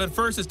bit, but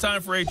first it's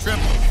time for a trip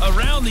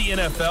around the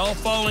NFL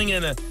following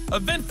an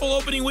eventful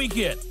opening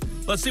weekend.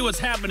 Let's see what's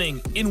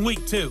happening in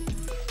Week 2.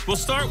 We'll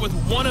start with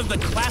one of the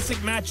classic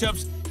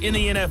matchups in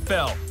the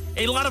NFL.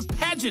 A lot of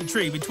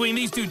pageantry between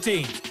these two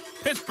teams.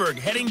 Pittsburgh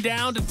heading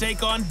down to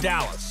take on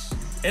Dallas.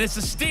 And it's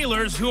the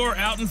Steelers who are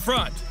out in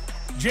front.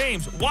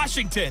 James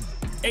Washington,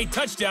 a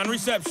touchdown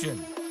reception.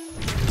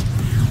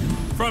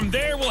 From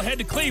there, we'll head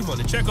to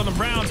Cleveland to check on the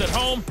Browns at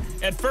home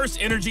at First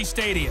Energy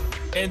Stadium.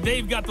 And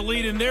they've got the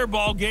lead in their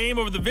ball game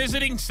over the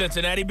visiting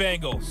Cincinnati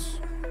Bengals.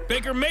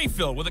 Baker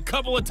Mayfield with a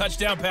couple of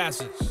touchdown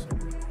passes.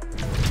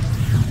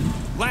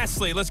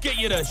 Lastly, let's get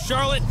you to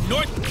Charlotte,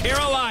 North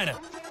Carolina.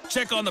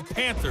 Check on the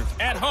Panthers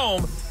at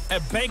home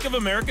at Bank of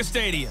America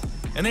Stadium.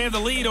 And they have the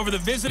lead over the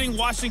visiting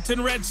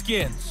Washington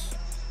Redskins.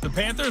 The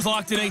Panthers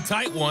locked in a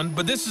tight one,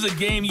 but this is a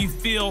game you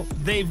feel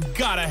they've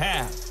got to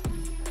have.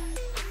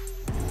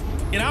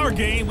 In our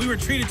game, we were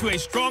treated to a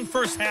strong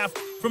first half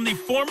from the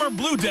former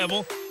Blue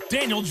Devil,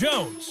 Daniel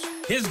Jones.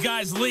 His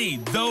guys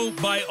lead, though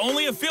by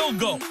only a field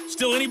goal.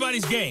 Still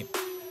anybody's game.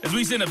 As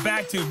we send it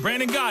back to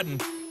Brandon Godden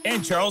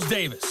and Charles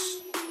Davis.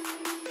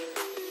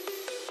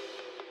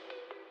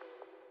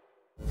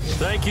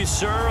 Thank you,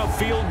 sir. A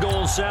field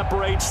goal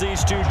separates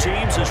these two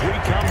teams as we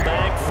come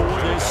back for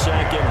this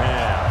second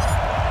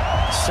half.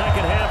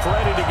 Second half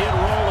ready to get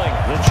rolling.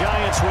 The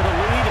Giants with a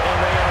lead, and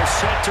they are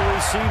set to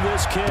receive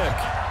this kick.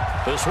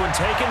 This one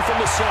taken from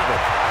the 7.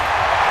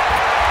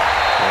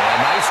 And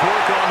nice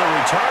work on the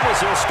return as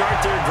they'll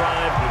start their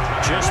drive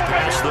just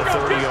past the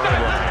 30-yard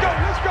line.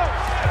 Let's go.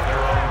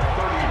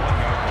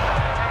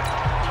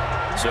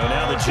 So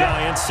now the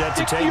Giants set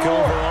to take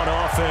over on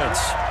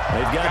offense.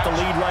 They've got the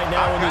lead right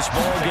now in this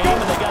ball game,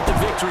 and they got the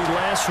victory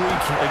last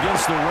week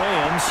against the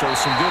Rams, so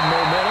some good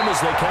momentum as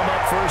they come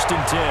up 1st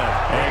and 10.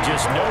 And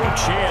just no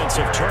chance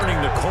of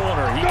turning the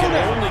corner. He can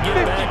only get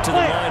back to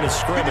the line of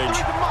scrimmage.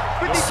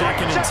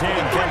 2nd and 10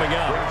 coming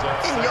up.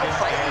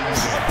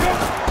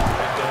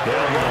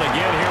 They'll run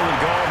again here with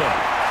Gallman.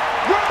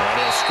 And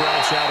he'll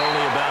scratch out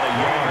only about a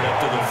yard up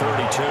to the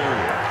 32.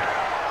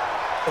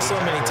 So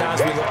many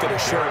times we look at a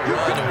short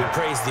run and we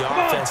praise the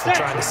offense for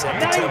trying to set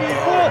the tempo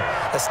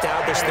and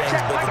establish things,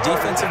 but the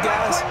defensive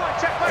guys,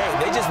 hey,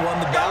 they just won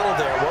the battle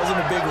there. It wasn't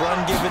a big run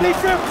given up.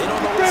 They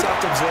don't always have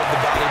to absorb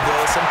the body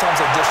blows.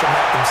 Sometimes they dish them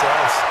out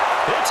themselves.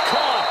 It's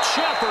caught,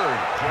 Shepard.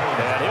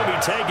 And he'll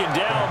be taken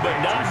down, but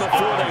not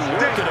before they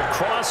work it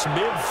across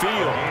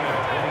midfield.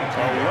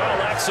 A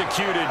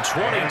well-executed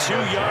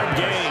 22-yard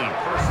gain.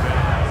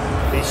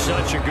 He's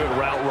such a good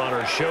route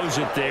runner. Shows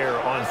it there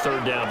on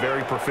 3rd down.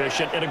 Very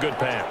proficient and a good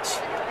pass.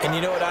 And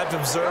you know what I've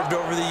observed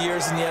over the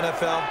years in the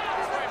NFL?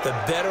 The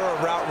better a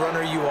route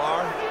runner you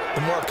are,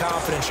 the more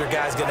confidence your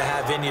guy's going to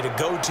have in you to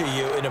go to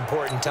you in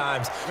important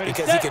times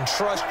because he can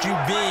trust you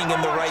being in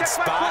the right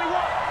spot,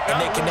 and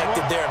they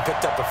connected there and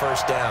picked up a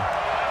 1st down.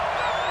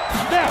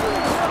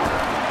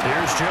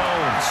 Here's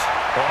Jones.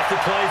 Off the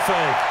play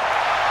fake.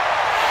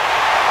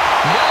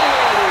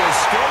 Nowhere to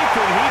escape,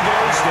 and he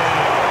goes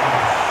down.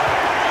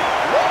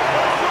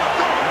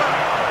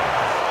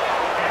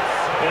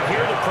 And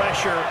here the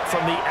pressure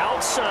from the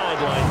outside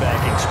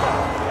linebacking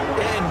spot.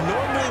 And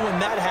normally when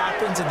that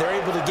happens and they're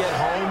able to get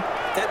home,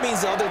 that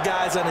means the other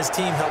guys on his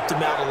team helped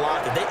him out a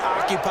lot. That they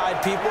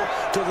occupied people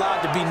to allow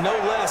it to be no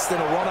less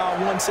than a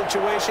one-on-one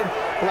situation,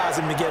 allows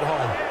him to get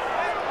home.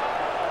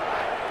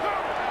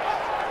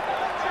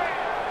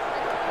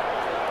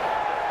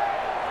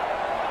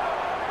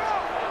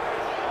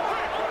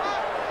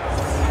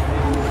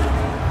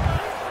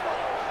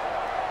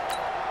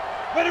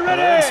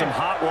 Ready. Some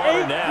hot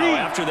water now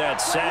after that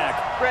sack.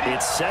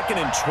 It's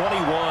 2nd and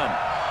 21.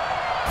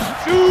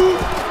 Shoot!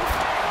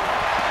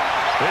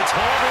 It's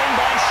hauled in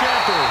by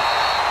Shepard.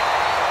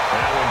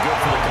 That one good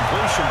for the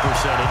completion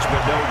percentage, but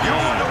no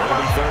gain. It'll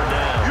be third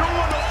down.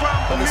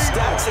 But the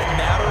stats that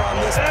matter on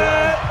this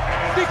play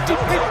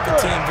don't help the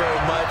team very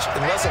much,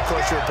 unless, of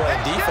course, you're playing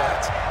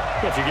defense.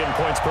 If you're getting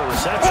points per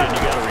reception, you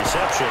got a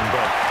reception,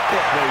 but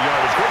no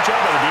yardage. Great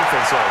job by the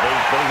defense, though.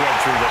 They went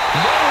through that.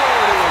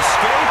 Nowhere to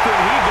escape,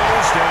 and he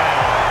goes down.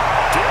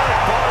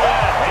 Derek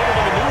Barnett able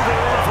to maneuver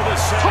in for the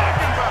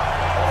sack.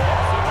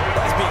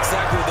 That'd be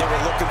exactly what they were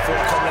looking for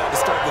coming out to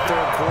start the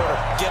third quarter.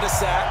 Get a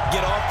sack,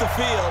 get off the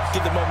field,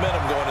 get the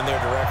momentum going in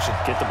their direction.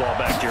 Get the ball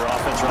back to your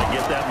offense, right?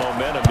 Get that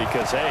momentum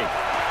because, hey,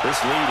 this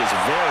lead is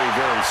very,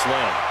 very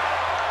slim.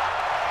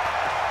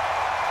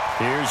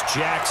 Here's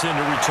Jackson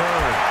to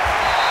return.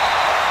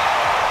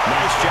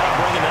 Nice job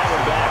bringing that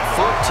one back.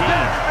 14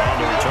 on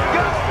the return.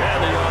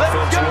 And the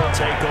offense will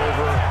take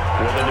over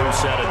with a new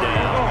set of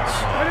downs.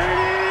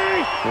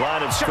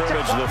 Line of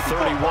scrimmage, the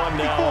 31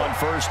 now on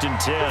 1st and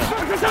 10.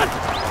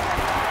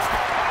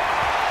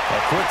 A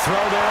quick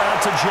throw there out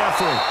to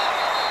Jeffrey.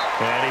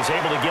 And he's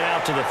able to get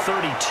out to the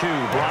 32,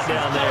 brought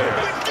down there.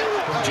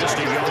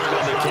 Just a yard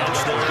on the catch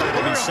there.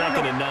 It'll be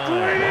 2nd and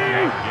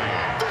 9.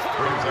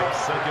 Brings up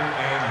 2nd and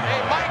 9.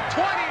 Hey, Mike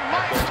 20,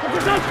 Mike.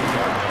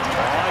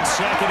 On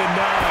 2nd and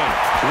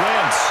 9.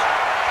 Wentz.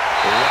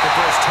 Looking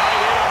for his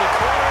tight end on the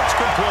corner. It's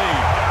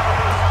complete.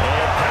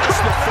 And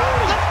past the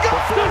 30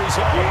 before he's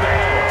out of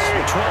bounds.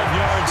 The 12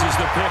 yards is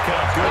the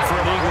pickup. Good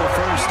for an Eagle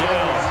first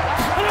down.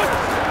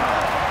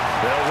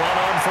 They'll run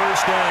on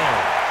 1st down.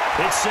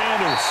 It's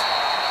Sanders.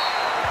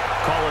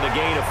 Call it a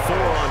gain of 4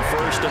 on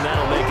 1st, and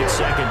that'll make it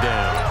 2nd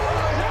down.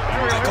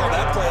 I call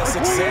that play a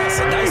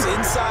success. A nice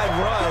inside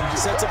run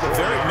sets up a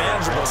very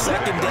manageable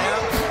 2nd down.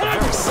 A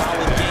very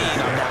solid gain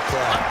on that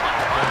play.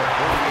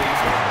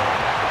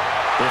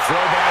 The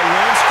throw by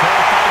Wentz,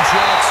 caught by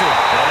Jackson.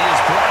 And he is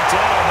brought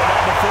down, but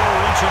not before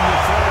reaching the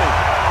 30.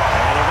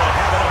 And they're going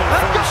to have another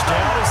 1st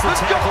down as the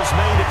tackle's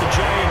made at the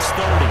Giants'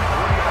 30.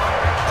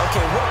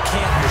 Okay, what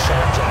can't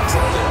Deshaun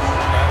Jackson do?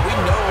 We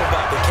know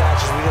about the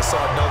catches. We just saw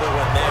another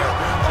one there.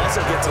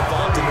 Also gets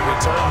involved in the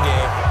return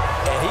game.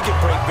 And he can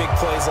break big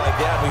plays like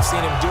that. We've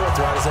seen him do it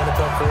throughout his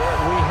NFL career.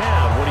 We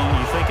have. What are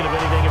you thinking of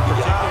anything in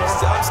particular?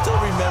 Yeah, I'm still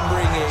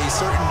remembering a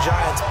certain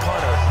Giants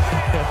punter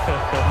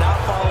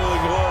not following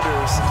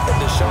orders. And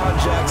Deshaun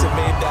Jackson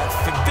made that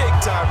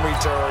big-time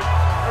return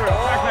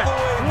all the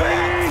way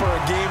back for a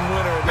game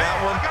winner in that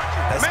one.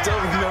 I still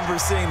remember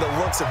seeing the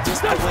looks of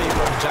disbelief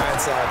on the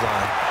Giants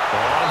sideline.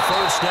 On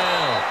 1st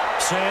down,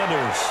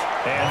 Sanders.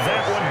 And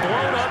that one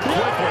blown up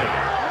quickly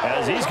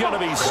as he's going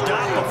to be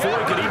stopped before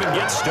he could even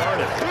get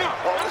started.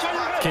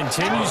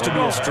 Continues to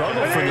be a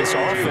struggle for this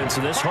offense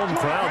and this home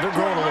crowd. They're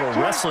growing a little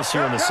restless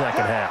here in the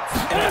 2nd half.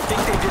 And I think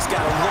they just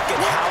got to look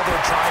at how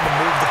they're trying to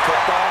move the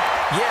football.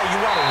 Yeah, you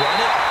want to run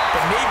it,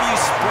 but maybe you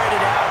spread it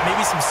out, maybe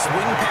some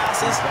swing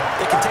passes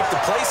that can take the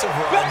place of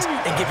runs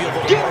and give you a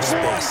little more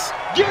space.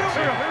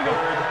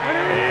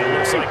 And it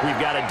looks like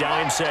we've got a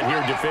dime set here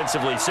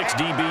defensively. 6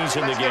 DBs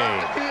in the game.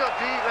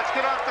 Let's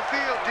get off the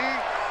field, D.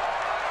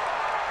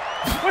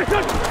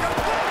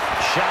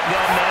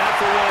 Shotgun now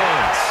for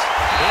Wentz.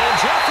 And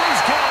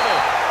Jeffrey's got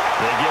it.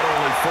 They get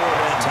only 4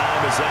 that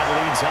time as that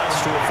leads us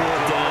to a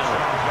 4th down.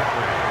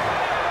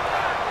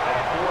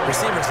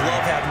 Receivers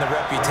love having the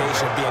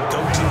reputation of being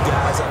go-to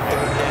guys on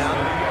 3rd down.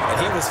 And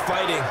he was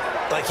fighting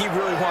like he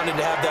really wanted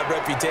to have that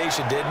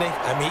reputation, didn't he?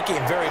 I mean, he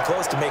came very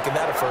close to making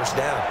that a 1st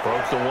down.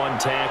 Broke the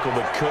 1 tackle,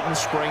 but couldn't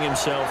spring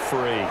himself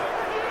free.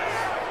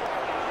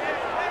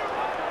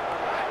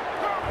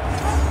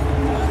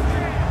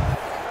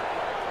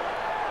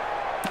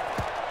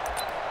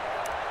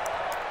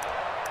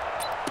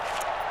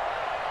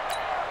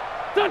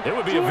 It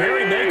would be a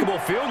very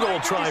makeable field goal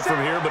try from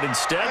here, but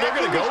instead they're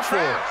going to go for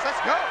it. Let's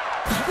go.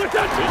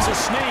 It's a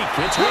sneak.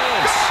 It's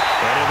Wentz.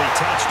 And he'll be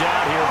touched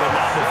out here, but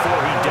not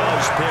before he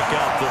does pick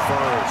up the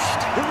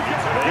 1st.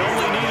 They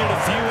only needed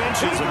a few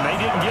inches, and they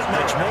didn't get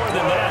much more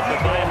than that.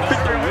 But by about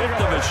the width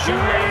of a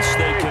shoelace,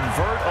 they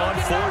convert on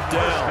 4th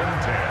down.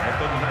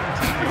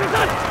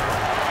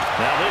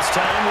 Now this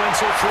time,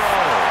 Wentz will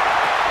throw.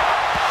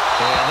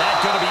 And that's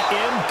going to be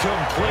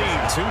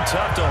incomplete. Too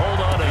tough to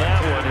hold on to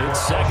that one.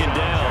 It's 2nd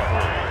down.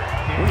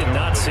 We have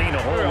not seen a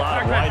whole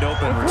lot of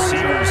wide-open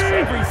receivers.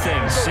 Everything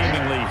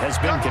seemingly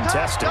has been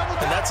contested.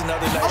 And that's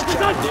another nice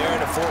job there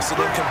to force an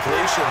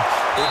incompletion.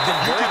 They've been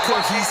very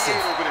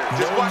cohesive,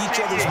 knowing each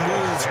other's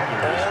moves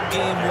all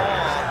game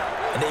long,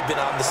 and they've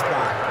been on the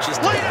spot just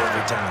about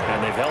every time.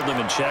 And they've held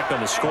them in check on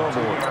the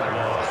scoreboard.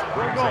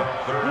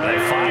 And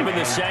 5 in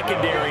the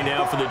secondary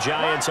now for the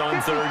Giants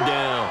on 3rd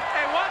down.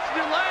 Hey, watch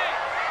the leg.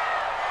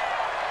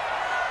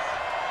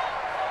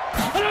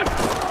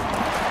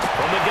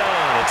 From the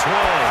gun, it's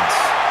Wentz.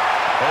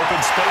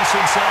 Open space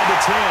inside the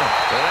 10.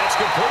 And that's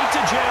complete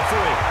to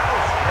Jeffrey.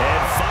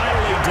 And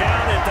finally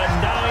down at the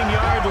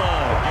 9-yard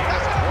line.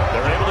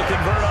 They're able to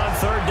convert on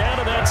 3rd down,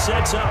 and that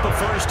sets up a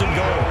 1st and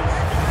goal.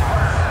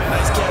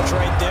 Nice catch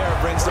right there.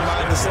 Brings to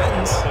mind the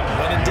sentence.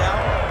 When in doubt,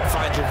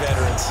 find your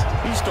veterans.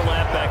 We used to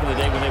laugh back in the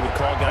day when they would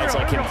call guys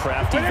like him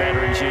crafty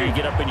veterans. You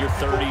get up in your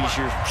 30s,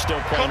 you're still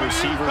playing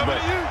receiver,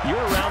 but you're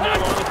around that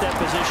long at that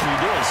position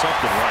you're doing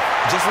something right.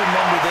 Just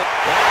remember that.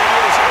 There he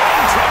is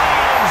into the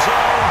end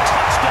zone.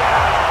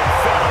 Touchdown,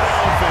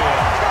 Philadelphia.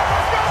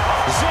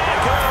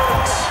 Zach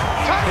Ertz,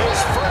 his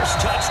first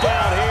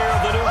touchdown here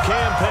of the new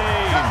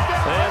campaign.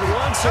 And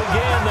once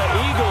again, the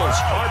Eagles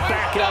are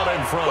back out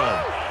in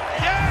front.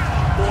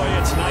 Boy,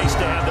 it's nice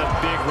to have that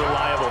big,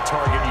 reliable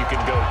target you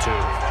can go to.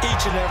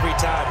 Each and every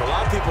time. A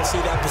lot of people see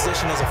that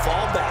position as a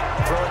fallback.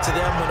 Throw it to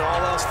them when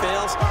all else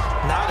fails.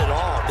 Not at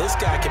all. This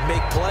guy can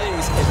make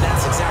plays, and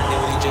that's exactly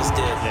what he just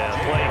did. Yeah,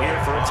 play here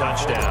for a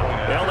touchdown.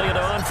 Elliott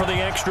on for the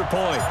extra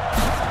point.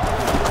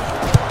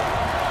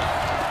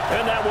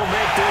 And that will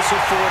make this a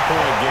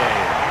 4-point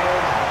game.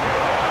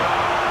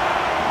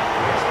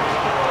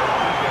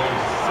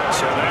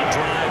 So that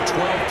drive,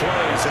 12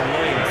 plays in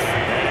length.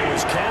 And it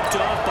was capped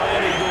off by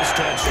an Eagles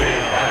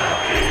touchdown.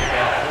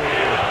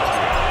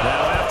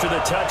 Now after the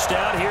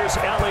touchdown, here's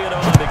Elliott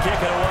on to kick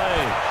it away.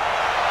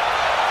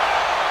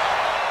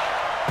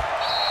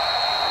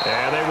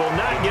 And they will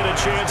not get a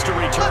chance to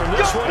return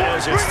this one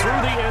as it's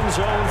through the end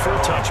zone for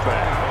a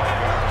touchback.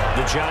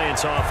 The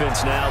Giants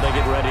offense now, they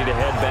get ready to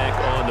head back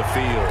on the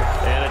field.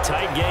 And a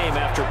tight game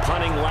after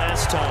punting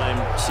last time.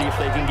 See if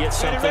they can get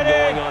something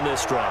going on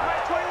this drive.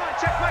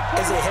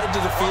 As they head to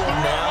the field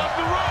now,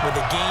 with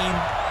the game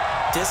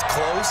this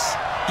close,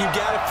 you've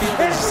got to feel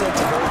there's a sense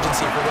of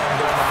urgency for them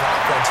going on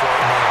offense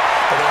right now.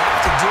 But they have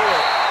to do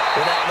it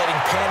without letting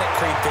panic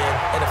creep in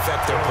and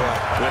affect their play.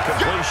 The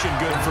completion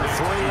good for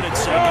 3, and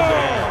it's second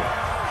down.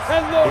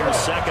 Here's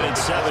 2nd and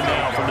 7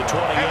 now from the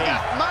 28.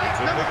 Mike,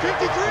 number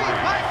 53.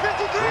 Mike,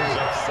 53.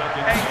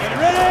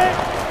 Ready?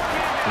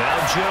 Now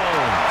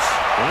Jones.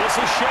 This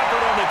is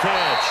Shepard on the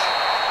catch.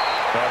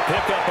 A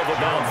pickup of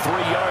about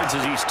 3 yards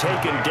as he's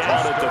taken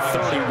down at the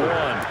 31.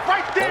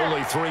 Right there.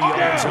 Only 3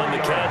 yards on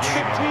the catch.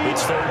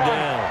 It's 3rd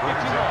down.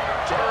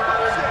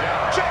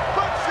 Check,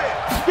 puts it.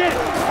 Get it.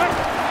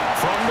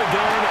 From the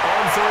gun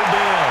on 3rd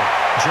down.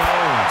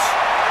 Jones.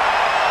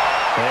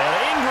 And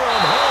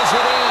Ingram hauls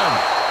it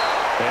in.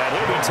 And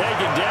he'll be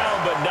taken down,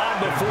 but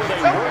not before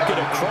they work it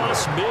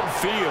across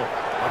midfield.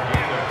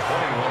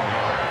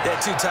 They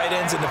had 2 tight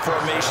ends in the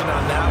formation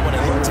on that one.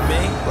 It looked to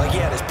me like he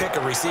had his pick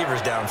of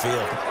receivers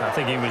downfield. I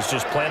think he was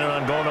just planning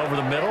on going over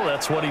the middle.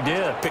 That's what he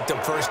did. Picked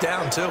up 1st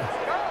down, too.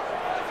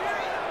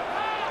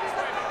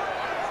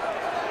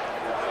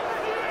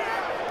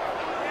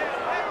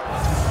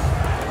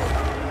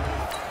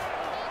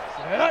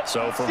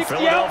 So from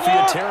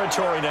Philadelphia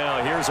territory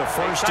now, here's a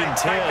 1st and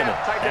 10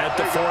 at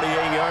the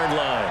 48-yard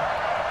line.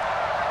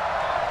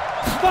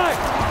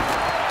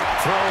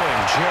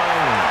 Throwing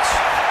Jones.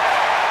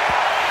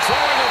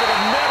 Throwing over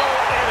the middle,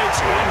 and it's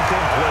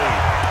incomplete.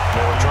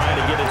 They were trying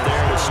to get it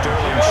there to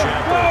Sterling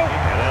Shepard,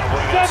 and that'll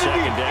bring up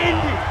 2nd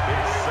down.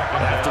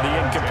 After the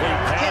incomplete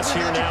pass,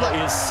 here now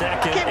is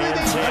 2nd and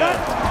 10.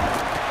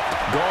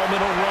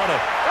 Gallman will run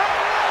it.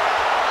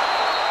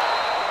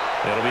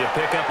 It'll be a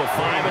pickup of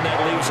 5, and that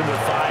leaves him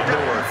with 5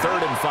 more.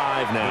 3rd and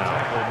 5 now.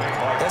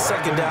 That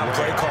 2nd down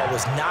play call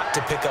was not to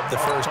pick up the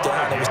 1st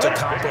down. It was to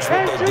accomplish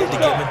what they did to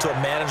get him into a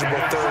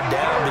manageable 3rd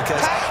down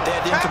because they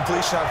had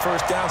incompletion on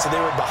 1st down, so they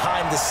were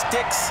behind the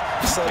sticks,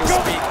 so to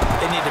speak.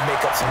 They needed to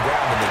make up some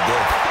ground, and they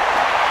did.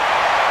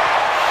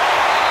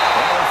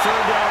 And a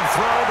 3rd down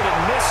throw, but it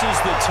misses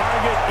the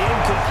target,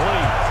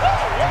 incomplete.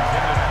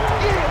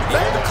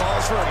 Yeah, the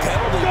calls for a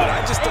penalty, but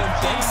I just don't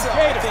think so.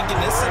 I think in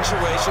this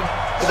situation,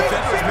 the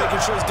defender is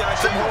making sure his guy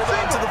can hold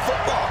on to the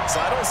football.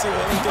 So I don't see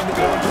anything to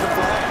go into the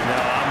flag. No,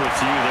 I'm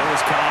with you. There was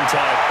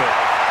contact, but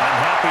I'm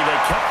happy they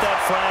kept that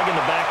flag in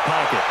the back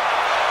pocket.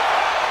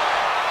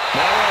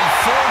 Now on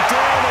 4th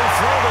down, they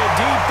throw the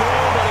deep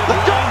ball, but it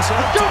lines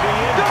up to be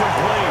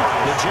incomplete.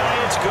 The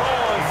Giants go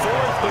on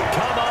 4th, but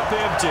come up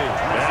empty.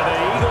 And the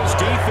Eagles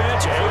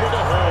defense able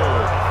to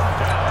hold.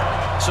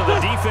 So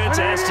the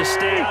defense has to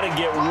stay out and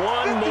get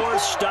one more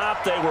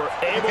stop. They were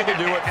able to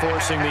do it,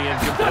 forcing the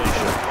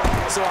incompletion.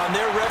 So on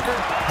their record,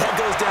 that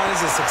goes down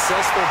as a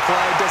successful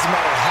play. It doesn't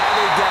matter how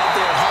they got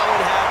there, how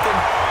it happened.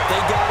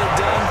 They got it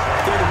done.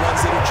 They're the ones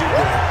that are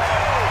jubilant.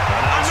 A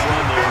nice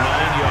run there,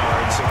 9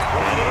 yards,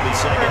 and it'll be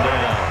 2nd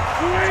down.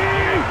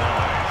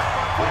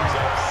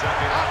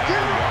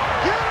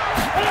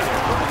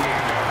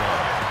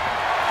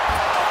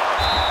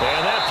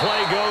 And that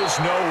play goes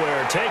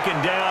nowhere. Taken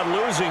down,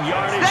 losing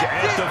yardage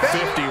at the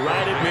 50,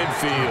 right at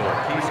midfield.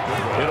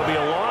 It'll be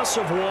a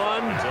loss of 1,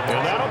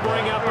 and that'll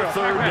bring up a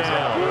 3rd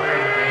down.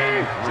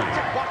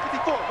 Watch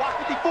 54, watch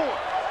 54.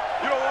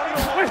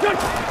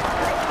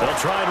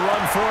 They'll try and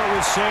run for it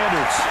with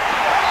Sanders.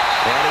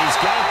 And he's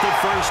got the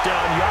 1st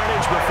down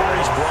yardage before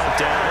he's brought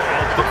down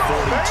at the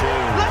 42.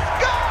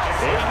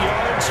 8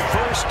 yards,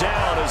 1st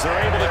down as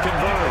they're able to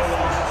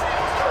convert.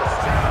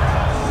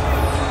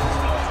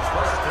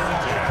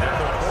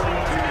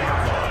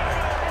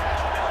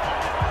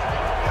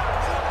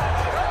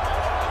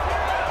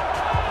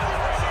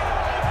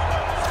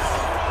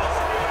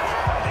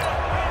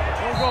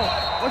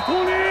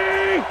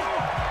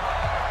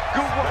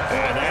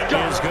 And that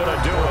is going to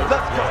do it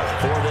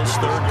for this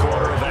 3rd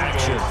quarter of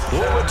action.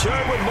 We'll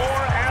return with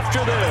more after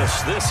after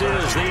this. This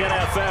is the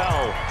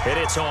NFL, and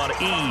it's on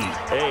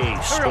EA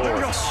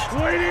Sports.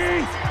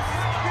 20. 54.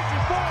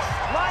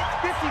 Line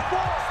 54.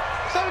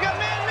 So we got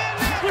man.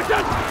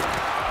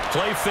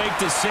 Play fake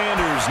to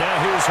Sanders. Now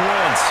here's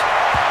Wentz.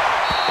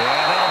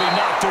 And that'll be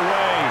knocked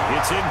away.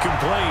 It's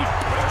incomplete.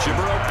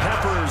 Jabril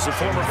Peppers, the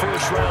former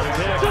first-round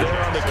pick,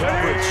 there on the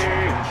coverage.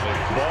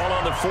 Ball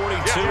on the 42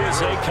 as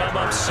they come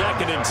up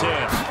 2nd and 10.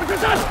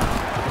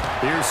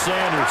 Here's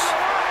Sanders.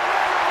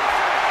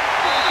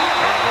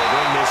 And they'll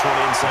bring this one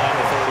inside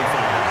the 35.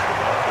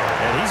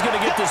 And he's going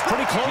to get this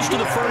pretty close to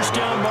the first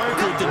down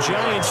marker at the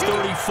Giants'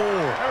 34.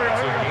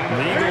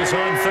 The Eagles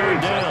on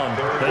 3rd down.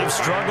 They've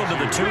struggled to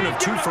the tune of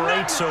 2 for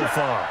 8 so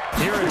far.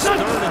 Here it's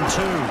 3rd and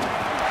 2.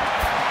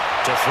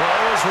 To throw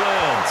is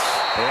Wentz.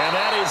 And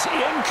that is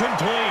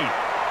incomplete.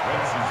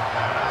 Wentz's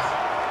pass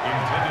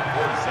intended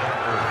for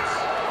Zach Ertz.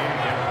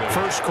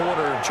 First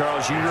quarter,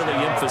 Charles, you really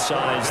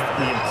emphasized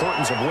the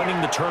importance of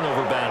winning the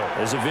turnover battle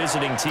as a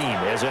visiting team,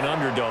 as an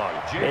underdog.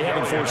 They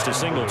haven't forced a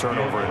single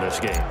turnover in this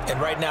game. And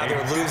right now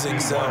they're losing,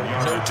 so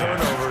no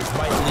turnovers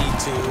might lead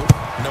to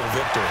no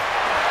victory.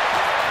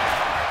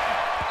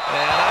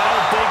 And I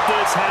don't think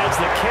this has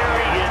the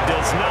carry. It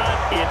does not.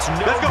 It's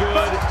no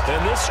good. And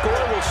this score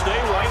will stay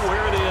right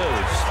where it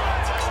is.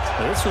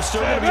 This is still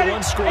going to be a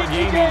one-score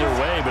game either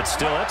way, but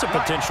still, that's a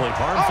potentially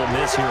harmful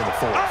miss here in the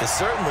 4th. It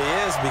certainly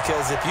is,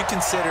 because if you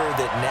consider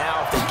that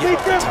now if they give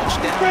up the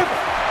touchdown,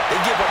 they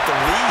give up the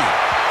lead.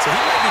 So he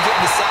might be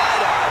getting the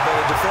side eye, but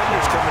a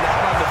defender's coming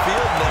out on the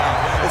field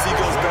now as he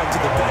goes back to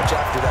the bench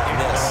after that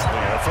miss.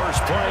 The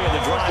first play of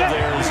the drive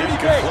there is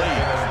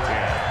incomplete.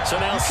 So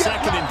now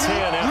 2nd and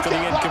 10 after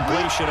the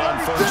incompletion on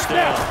 1st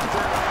down.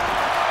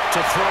 To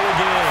throw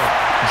again,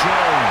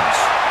 Jones.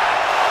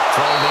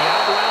 Throwing the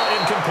out route,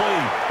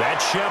 incomplete. That's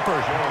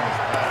Shepard.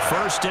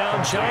 First down,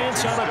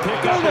 Giants on a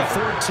pickup of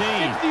 14.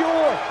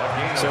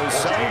 So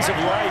signs of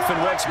life in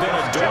what's been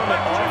a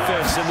dormant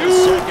offense in this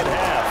second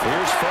half.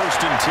 Here's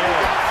 1st and 10.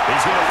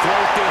 He's going to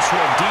float this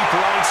one deep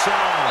right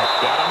side.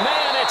 Got a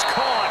man, it's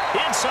caught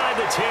inside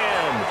the 10.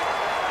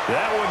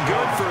 That one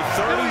good for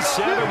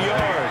 37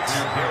 yards.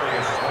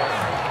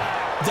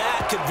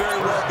 That could very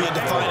well be a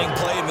defining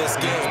play in this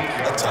game.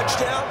 A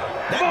touchdown,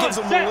 that gives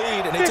them the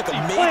lead, and they took a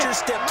major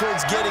step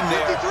towards getting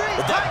there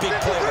with that big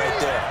play right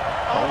there.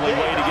 Only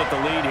way to get the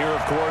lead here,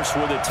 of course,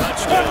 with a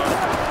touchdown.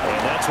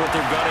 And that's what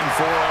they're gunning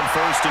for on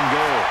 1st and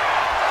goal.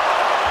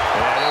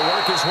 And he'll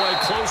work his way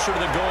closer to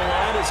the goal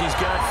line as he's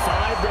got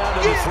 5 down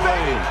to the 3.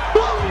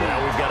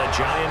 Now we've got a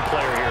Giant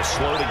player here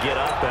slow to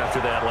get up after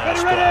that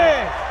last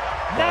play.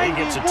 Well, he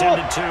gets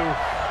attended to.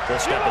 He'll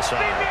step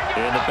aside.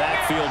 In the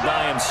backfield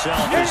by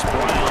himself is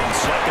Brown.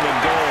 2nd and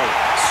goal.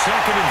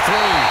 2nd and 3.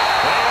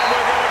 And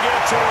they're going to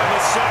get to him.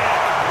 A sack.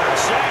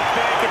 Sack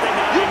back at the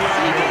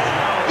 9-yard line.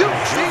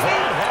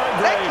 Javon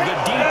Hargrave, the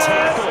D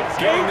tackle,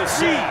 getting the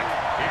sack.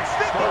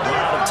 A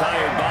lot of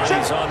tired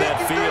bodies on that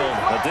field,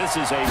 but this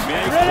is a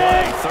big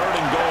play. 3rd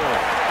and goal.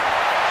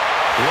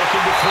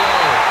 Looking to throw.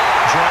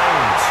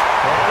 Jones.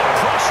 The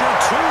pressure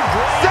too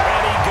great,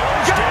 and he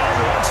goes down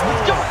once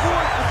more.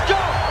 Let's go.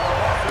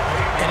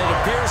 And it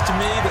appears to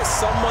me that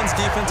someone's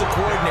defensive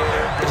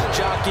coordinator is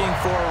jockeying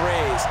for a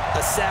raise.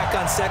 A sack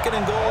on 2nd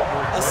and goal,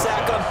 a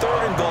sack on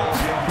 3rd and goal,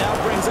 now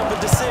brings up a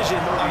decision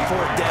on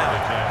 4th down.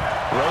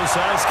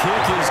 Rosai's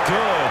kick is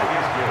good,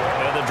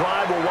 and the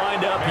drive will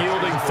wind up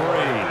yielding 3.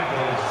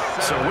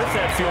 So with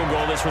that field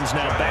goal, this one's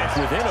now back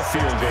within a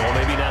field goal.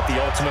 Maybe not the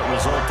ultimate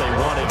result they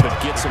wanted, but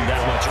gets them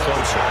that much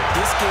closer.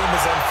 This game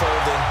is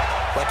unfolding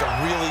like a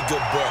really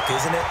good book,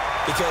 isn't it?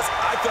 Because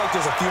I feel like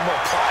there's a few more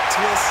plot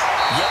twists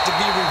yet to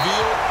be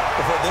revealed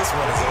before this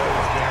one is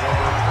over.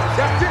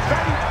 That's it,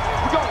 baby.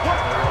 We gon'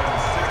 work.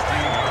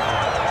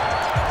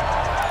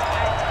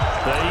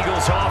 The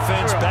Eagles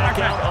offense back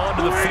out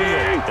onto the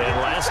field. And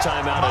last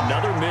time out,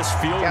 another missed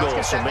field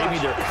goal, so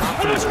maybe their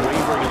confidence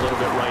wavering a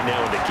little bit right now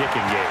in the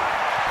kicking game.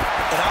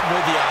 And I'm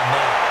with you on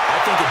that. I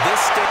think at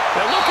this stick...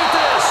 And look at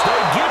this. They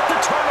get the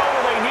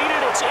turnover they needed.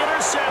 It's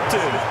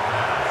intercepted.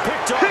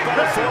 Picked up by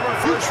the former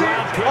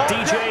first-round pick,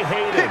 DJ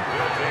Hayden.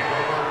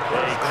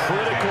 A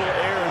critical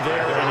error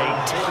there in a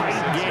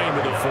tight game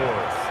of the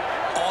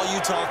 4th. All you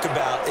talk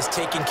about is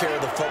taking care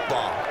of the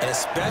football, and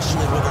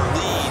especially with a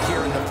lead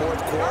here in the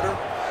 4th quarter.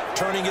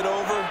 Turning it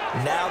over,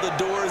 now the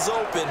door is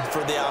open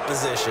for the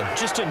opposition.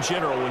 Just in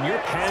general, when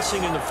you're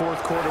passing in the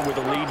 4th quarter with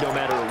a lead, no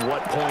matter at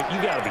what point,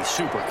 you got to be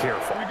super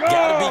careful.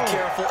 Got to be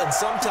careful, and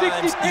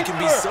sometimes you can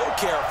be so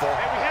careful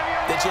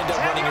that you end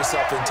up running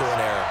yourself into an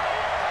error.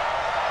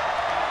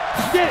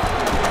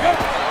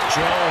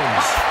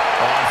 Jones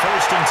on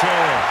 1st and 10.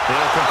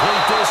 They'll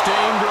complete this to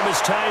Ingram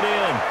as tight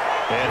end.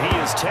 And he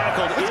is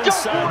tackled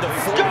inside the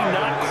 40,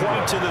 not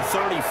quite to the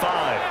 35.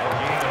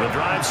 The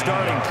drive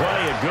starting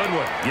play, a good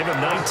one. Give him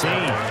 19.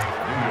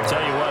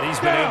 Tell you what, he's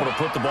been able to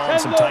put the ball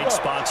in some tight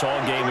spots all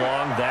game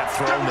long. That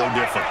throw, no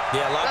different.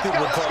 Yeah, a lot of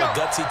people would call it a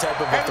gutsy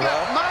type of a throw.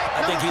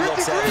 I think he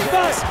looks at it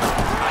as,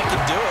 I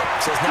can do it,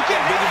 so it's not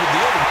that big of a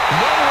deal.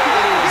 Nowhere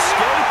to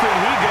escape, and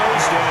he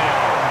goes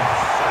down.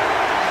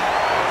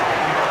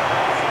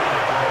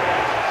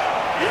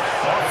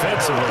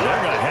 defensively,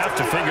 they're going to have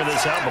to figure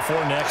this out before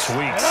next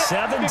week.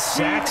 7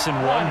 sacks in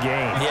one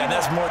game. Yeah, and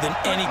that's more than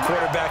any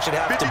quarterback should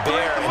have to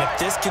bear. And if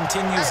this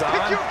continues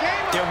on,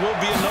 there will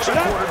be another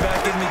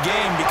quarterback in the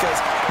game because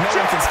no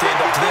one can stand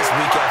up to this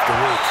week after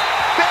week.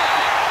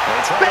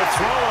 They try to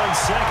throw on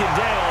second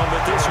down,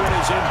 but this one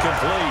is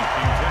incomplete.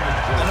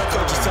 I know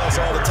coaches tell us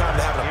all the time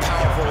that having a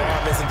powerful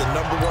arm isn't the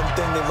 #1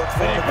 thing they look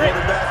for in a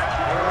quarterback.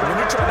 But when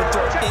you're trying to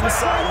throw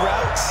inside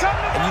routes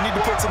and you need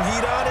to put some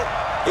heat on it,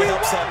 it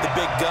helps have the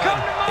big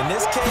gun. In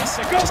this case,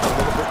 just a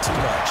little bit too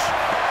much.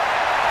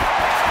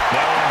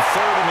 Now on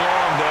 3rd and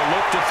long, they'll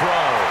look to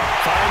throw.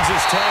 Finds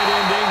his tight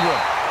end,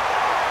 Ingram.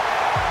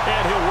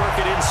 And he'll work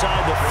it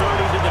inside the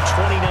 30 to the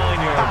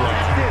 29-yard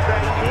line.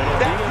 It'll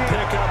be a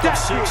pickup of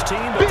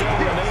 16, but they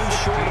remain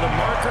short of the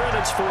marker, and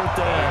it's 4th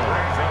down.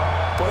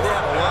 Boy, they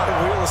have a lot of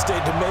real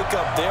estate to make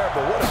up there,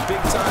 but what a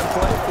big-time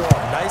play for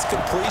them. Nice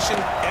completion,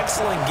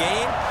 excellent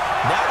game.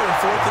 Now they're in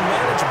 4th and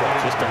manageable.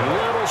 Just a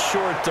little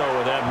short, though,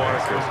 with that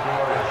marker.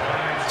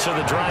 So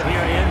the drive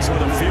here ends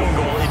with a field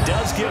goal. It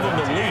does give them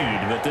the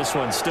lead, but this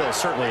one's still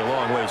certainly a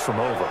long ways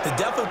from over. It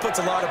definitely puts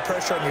a lot of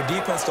pressure on your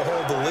defense to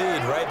hold the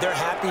lead, right? They're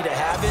happy to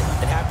have it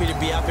and happy to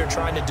be out there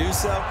trying to do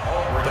so.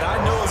 But I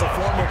know as a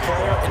former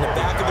player, in the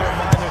back of their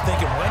mind, they're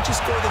thinking, why don't you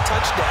score the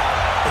touchdown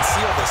and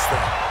seal this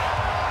thing?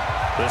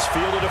 This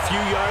fielded a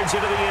few yards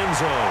into the end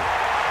zone.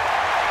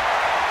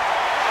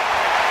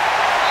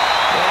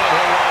 And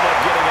he'll wind up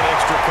getting an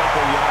extra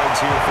couple yards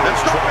here for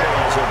his trouble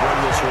as he'll bring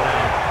this one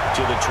out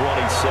to the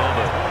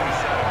 27.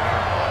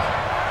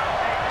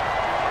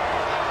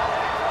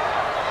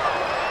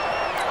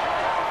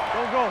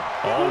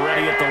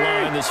 Already at the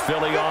line, this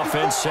Philly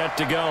offense set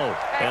to go.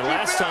 And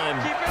last time,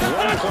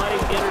 one play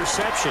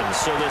interception,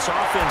 so this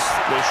offense,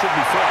 they should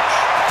be fresh.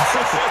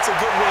 That's a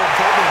good way of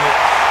putting it.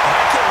 And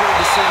I can't wait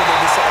to see what they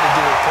decide to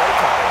do with play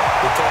calling,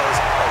 because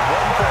a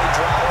one-play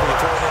drive will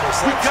throw an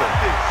interception.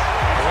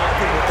 A lot of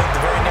people think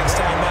the very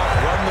next time out,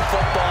 run the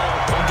football,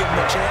 don't give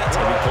them a chance.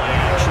 Maybe play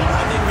action.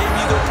 I think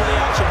maybe you go play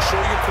action, show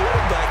your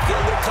quarterback, get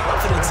a little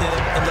confidence in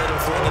him, and let him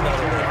fling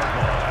another one.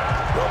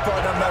 Well,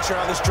 partner, I'm not sure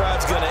how this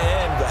drive's going to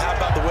end, but how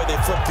about the way they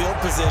flip field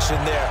position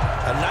there?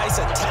 A nice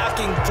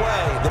attacking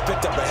play that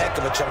picked up a heck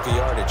of a chunk of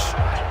yardage.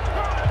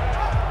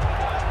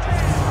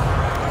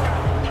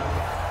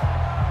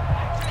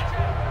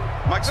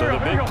 So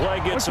the big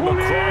play gets him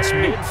across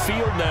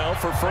midfield now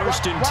for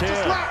 1st and 10.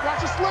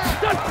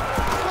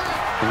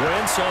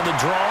 Wentz on the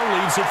draw,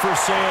 leads it for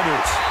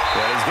Sanders.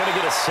 And he's going to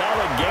get a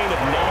solid gain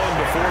of 9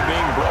 before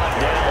being brought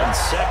down.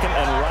 2nd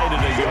and right in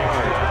a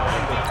yard.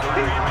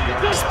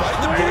 Despite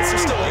the blitz,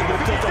 they're still able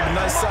to pick up a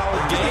nice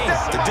solid gain.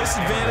 The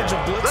disadvantage of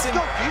blitzing,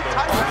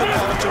 all the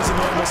monitors and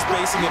normal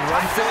spacing and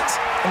run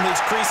fits, and leaves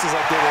creases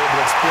like they were able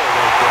to exploit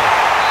right there.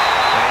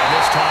 And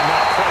this time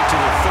not quite to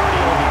the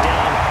 30, will be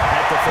down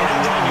at the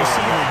 31-yard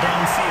line.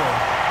 Downfield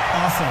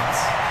offense.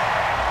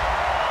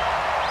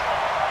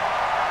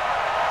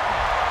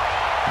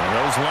 And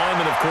those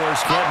linemen, of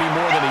course, can't be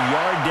more than a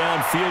yard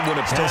downfield when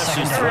a pass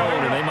is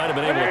thrown, and they might have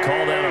been able to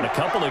call that on a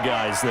couple of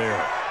guys there.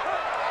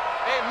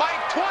 Hey, Mike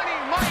 20,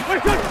 Mike.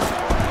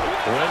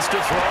 Wentz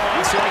to throw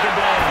on 2nd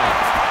down.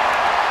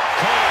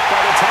 Caught by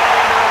the tight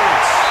end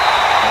Ertz.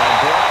 And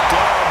brought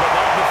down, but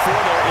not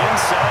before they're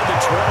inside the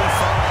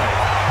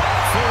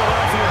 25.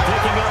 Philadelphia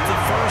picking up the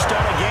first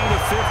on a gain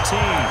of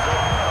 15.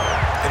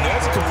 And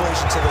there's a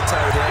completion to the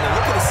tight end. And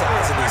look at the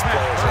size of these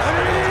players.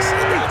 Nowadays,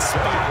 in that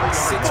spot,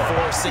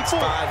 6'4",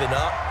 6'5", and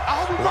up.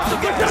 A lot of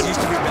guys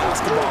used to be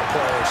basketball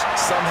players.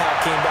 Somehow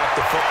came back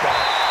to football.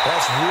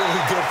 That's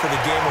really good for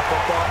the game of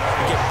football.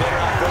 You get better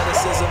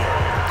athleticism,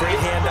 great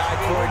hand-eye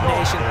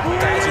coordination.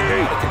 Guys who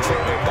know how to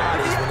control their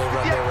bodies when they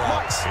run their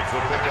routes.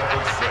 From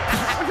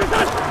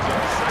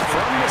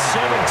the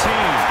 17,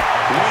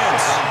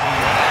 Wentz.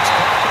 That's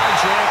caught by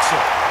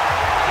Jackson.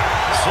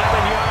 7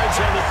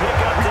 yards on the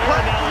pickup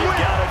there. Now they've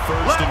got it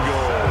 1st and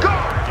goal.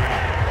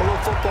 A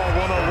little football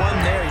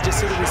 101 there. You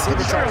just see the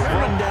receiver trying to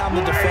run down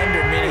the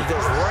defender, meaning he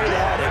goes right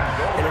at him.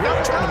 And they're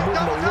really trying to move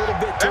him a little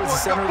bit towards the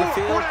center of the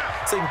field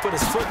so he can put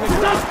his foot in the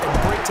ground and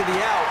break to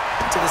the out,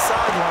 to the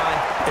sideline,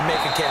 and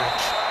make a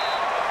catch.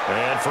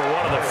 And for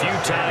one of the few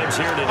times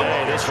here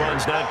today, this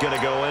run's not going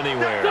to go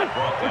anywhere.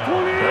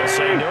 They'll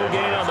say no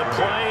gain on the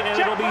play, and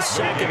it'll be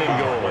 2nd and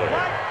goal.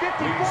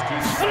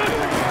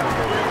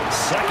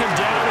 2nd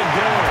down and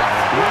goal.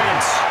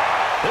 Wentz.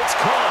 It's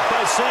caught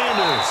by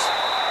Sanders.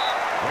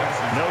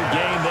 No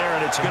gain there,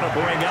 and it's going to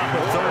bring up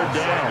a 3rd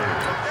down.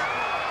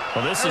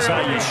 Well, this is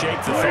how you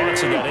shake the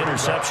thoughts of that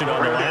interception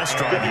on the last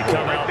drive. You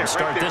come out and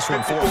start this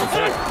one 4 for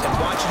 5. And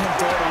watching him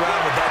throw it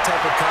around with that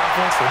type of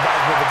confidence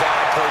reminds me of the guy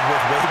I played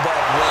with way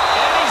back when.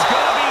 And he's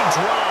going to be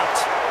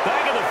dropped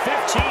back at the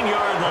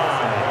 15-yard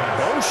line.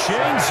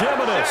 O'Shane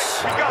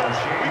Zimenez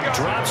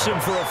drops him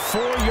for a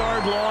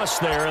 4-yard loss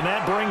there, and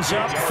that brings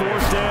up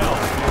 4th down.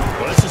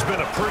 Well, this has been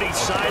a pretty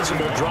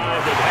sizable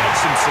drive. They've had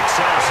some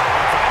success.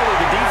 Finally,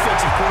 the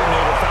defensive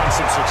coordinator found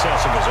some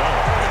success of his own.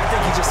 I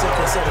think he just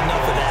simply said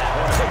enough of that.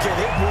 Okay,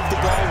 they've moved the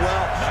ball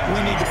well. We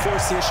need to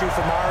force the issue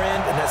from our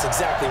end, and that's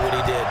exactly what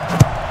he did.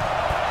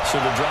 So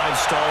the drive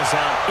stalls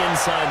out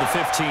inside the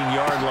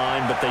 15-yard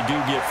line, but they do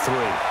get 3.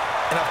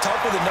 And I've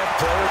talked with enough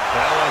players.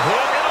 Now a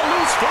hit and a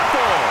loose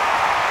football.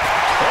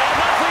 And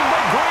nothing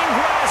but green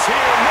grass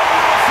here. Middle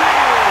of the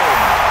field.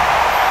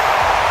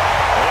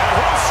 And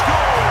he'll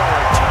score.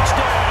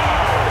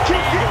 Touchdown,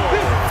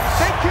 Eagles.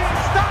 They can't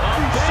stop A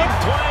you, big son.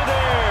 play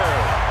there.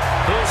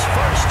 His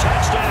first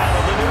touchdown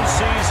of the new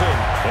season.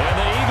 And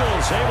the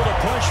Eagles able to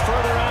push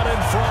further out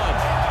in front.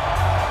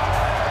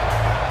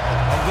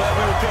 I'm glad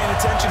we were paying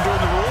attention during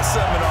the rules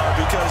seminar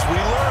because we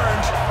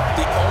learned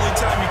the only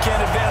time you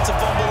can't advance a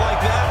fumble like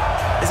that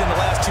is in the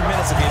last 2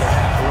 minutes of either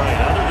half. Right.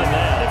 Other than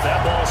that, if that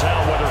ball's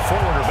out, whether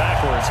forward or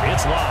backwards,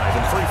 it's live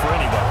and free for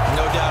anybody.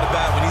 No doubt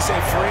about it. When you say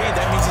free,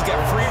 that means he's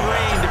got free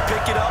reign to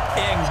pick it up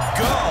and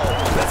go.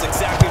 That's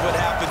exactly what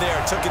happened there.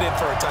 Took it in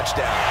for a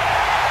touchdown.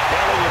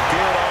 Elliott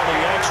good on the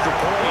extra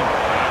point,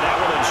 and that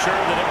will ensure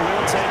that it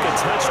will take a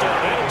touchdown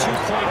and a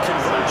 2-point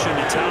conversion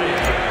to tie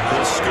it.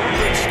 The scoop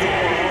and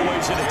score,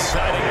 always an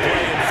exciting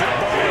play in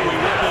football, and we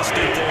witnessed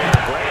it there,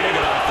 grabbing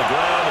it off the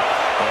ground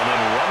and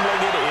then rumbling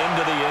it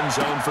into the end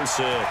zone for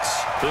 6.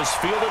 This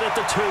fielded at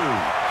the 2.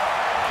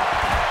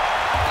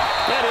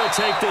 And he'll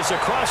take this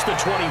across the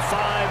 25,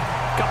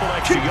 couple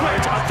extra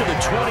yards up to the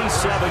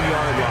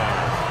 27-yard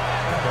line.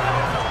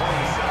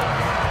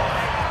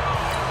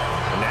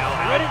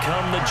 Out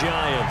come the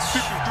Giants.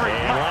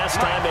 And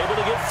last time able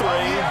to get 3.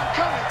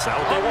 That's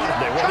not what they wanted.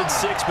 They wanted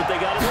 6, but they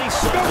got at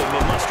least something. They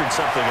mustered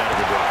something out of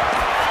the drive.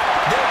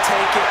 They'll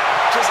take it.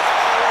 Just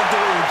all of the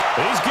lead.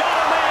 He's got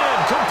a man.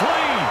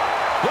 Complete.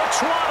 The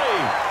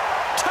 20.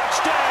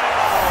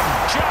 Touchdown.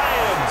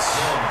 Giants.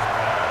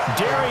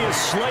 Darius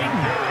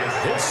Slayton,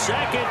 his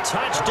second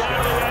touchdown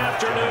of the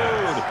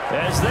afternoon.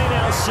 As they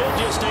now sit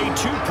just a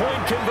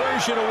 2-point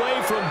conversion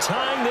away from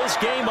tying this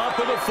game up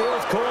in the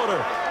 4th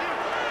quarter.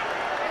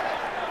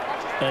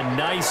 A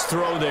nice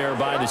throw there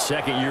by the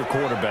second-year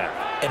quarterback.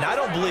 And I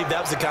don't believe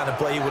that was the kind of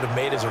play he would have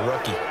made as a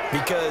rookie,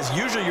 because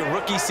usually your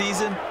rookie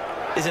season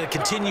is a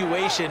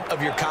continuation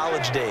of your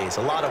college days.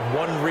 A lot of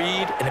one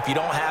read, and if you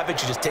don't have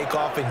it, you just take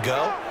off and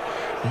go.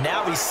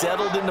 Now he's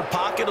settled in the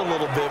pocket a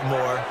little bit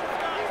more,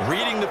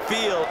 reading the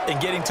field and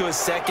getting to his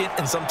second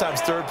and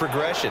sometimes third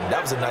progression.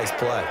 That was a nice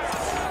play.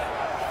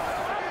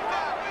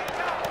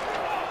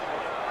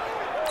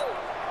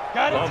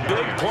 A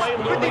big play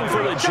looming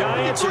for the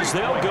Giants as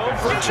they'll go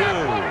for 2.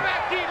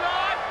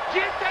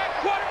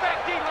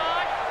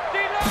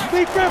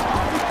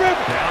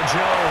 Now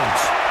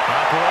Jones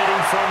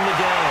operating from the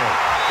gun.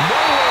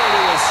 Nowhere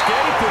to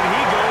escape, and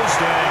he goes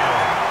down.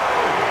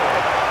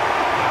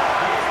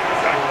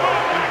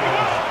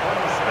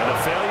 And a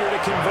failure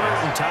to convert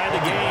and tie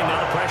the game.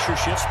 Now the pressure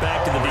shifts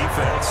back to the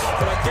defense.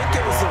 But I think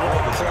it was the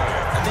right play.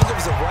 I think it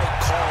was the right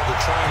call to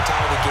try and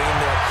tie the game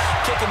there.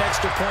 Kick an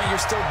extra point, you're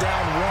still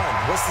down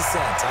 1. What's the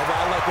sense? I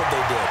like what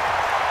they did.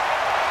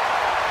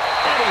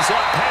 And he's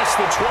up past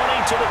the 20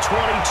 to the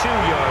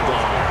 22-yard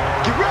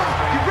line. Get ready,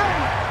 get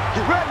ready,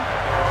 get ready.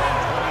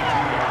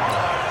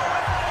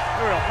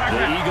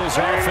 The Eagles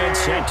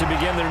offense set to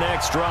begin their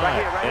next drive.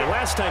 And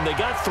last time they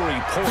got 3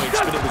 points,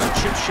 but it was a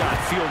chip shot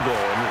field goal.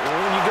 And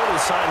when you go to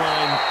the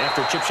sideline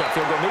after a chip shot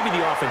field goal, maybe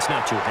the offense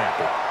not too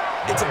happy.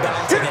 It's a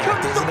balancing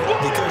act, isn't it?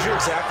 Because you're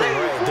exactly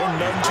right. They're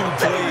none too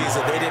pleased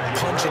that they didn't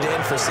punch it in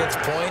for 6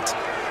 points.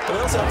 But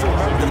they also have to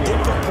remember they did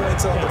put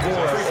points on the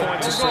board. 3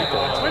 points is 3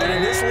 points. And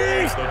in this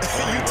league,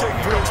 you take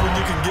points when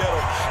you can get them.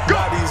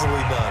 Not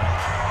easily done.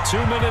 2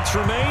 minutes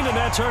remain, and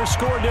that's our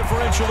score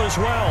differential as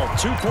well.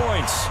 2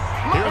 points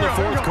here in the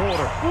 4th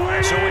quarter.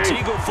 So it's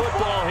Eagle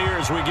football here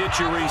as we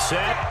get you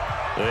reset.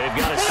 They've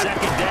got a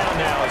second down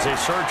now as they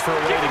search for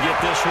a way to get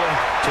this one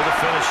to the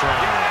finish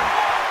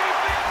line.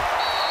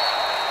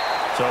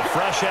 So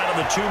fresh out of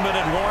the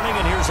 2-minute warning,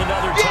 and here's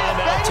another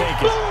timeout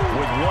taken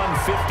with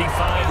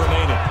 1:55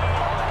 remaining.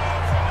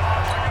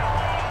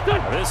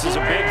 This is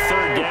a big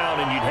 3rd down,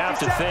 and you'd have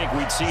to think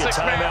we'd see a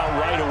timeout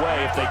right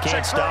away if they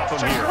can't stop them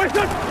here.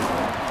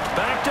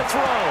 Back to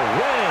throw,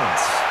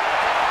 Wentz.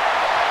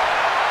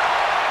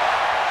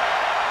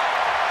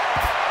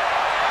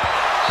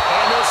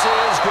 And this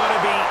is going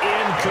to be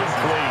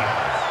incomplete.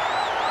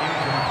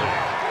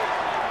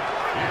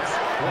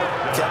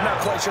 Okay, I'm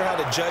not quite sure how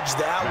to judge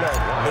that one.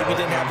 Maybe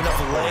didn't have enough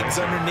legs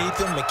underneath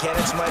him.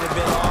 Mechanics might have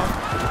been off.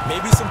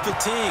 Maybe some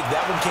fatigue.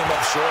 That one came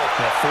up short.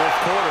 That 4th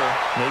quarter,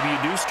 maybe you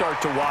do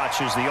start to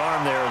watch as the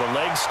arm there, the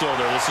leg's still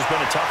there. This has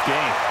been a tough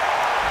game.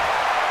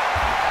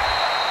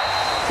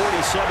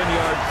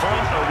 47-yard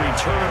punt, a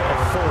return of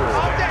 4.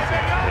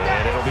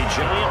 And it'll be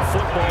Giant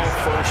football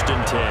 1st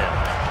and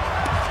 10.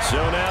 So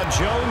now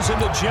Jones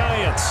and the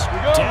Giants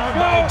down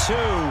by 2.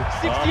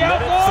 A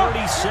minute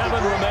 37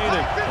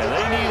 remaining. And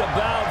they need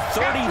about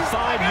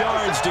 35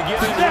 yards to get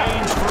in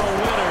range for a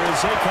winner as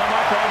they come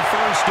up on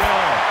 1st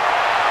down.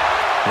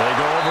 They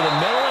go over the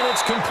middle, and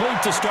it's complete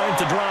to start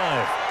the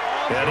drive.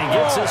 And he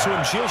gets this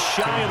one just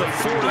shy of the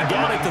 40,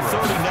 down at the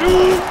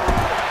 39.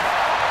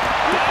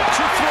 Back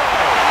to throw.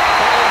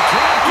 And he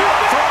can't get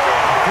through.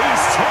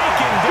 He's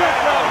taken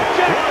down.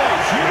 What a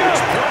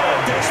huge play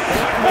at this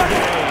point in the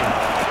game.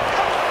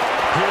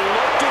 He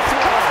looked to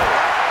throw.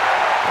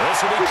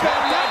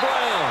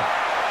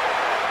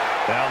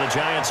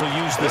 will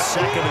use the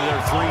second of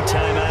their 3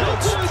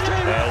 timeouts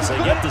as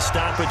they get the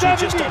stoppage with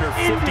just under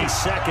 50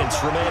 seconds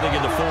remaining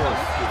in the fourth.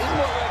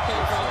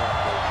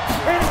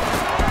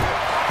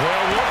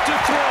 They'll look to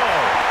throw.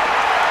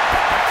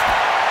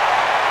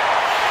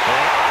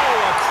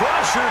 Oh, a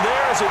crusher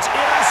there as it's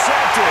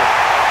intercepted.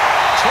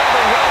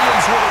 Trevor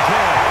Williams with a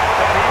pick,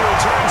 and he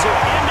returns it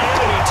into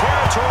enemy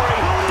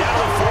territory down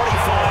the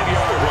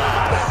 45-yard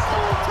line.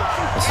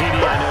 CD,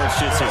 I know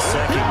it's just his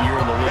second year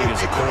in the league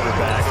as a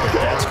quarterback, but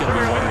that's going to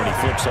be one when he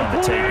flips on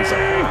the tape. He's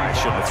like, oh, I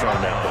shouldn't have thrown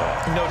that ball.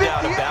 No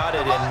doubt about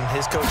it, and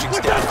his coaching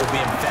staff will be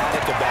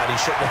emphatic about he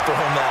shouldn't have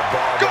thrown that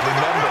ball. But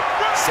remember,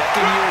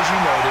 second year, as you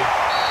noted,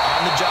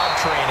 on-the-job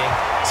training,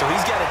 so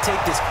he's got to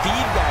take this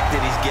feedback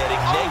that he's getting,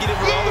 negative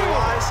or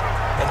otherwise,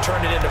 and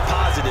turn it into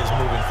positives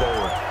moving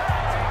forward.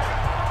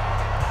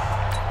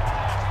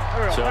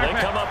 So they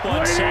come up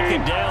on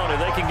second down,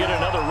 and they can get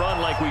another run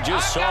like we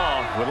just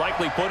saw. Would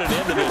likely put an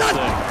end to this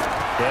thing.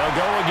 They'll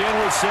go again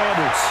with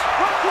Sanders.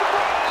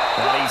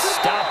 And he's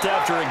stopped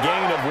after a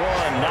gain of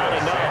 1. Not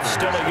enough.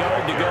 Still a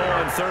yard to go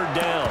on third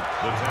down.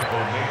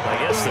 I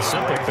guess the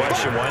simple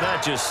question, why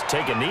not just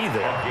take a knee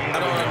there? I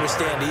don't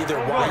understand either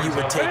why you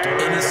would take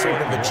any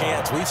sort of a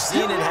chance. We've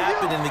seen it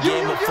happen in the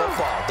game of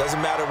football.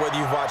 Doesn't matter whether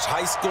you've watched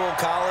high school,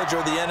 college,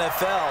 or the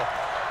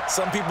NFL.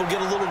 Some people get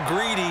a little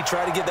greedy,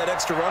 try to get that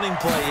extra running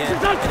play in,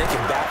 and it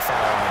can backfire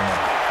on them.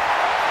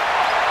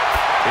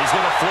 He's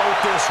going to float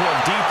this one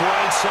deep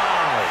right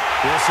side.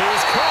 This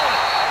is caught.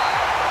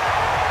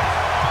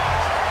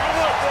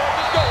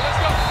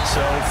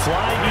 So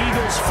fly,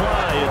 Eagles,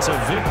 fly. It's a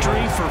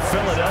victory for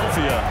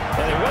Philadelphia.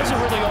 And it wasn't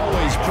really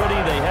always pretty.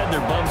 They had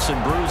their bumps and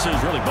bruises.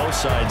 Really, both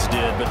sides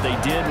did. But they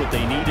did what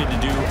they needed to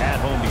do at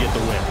home to get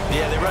the win.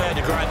 Yeah, they really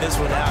had to grind this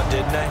one out,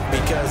 didn't they?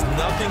 Because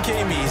nothing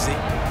came easy.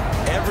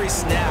 Every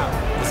snap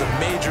was a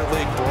major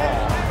league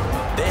brawl.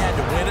 They had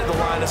to win at the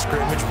line of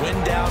scrimmage, win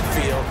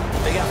downfield.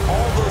 They got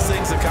all those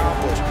things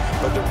accomplished.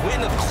 But to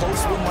win a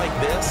close one like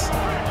this,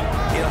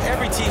 you know,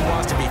 every team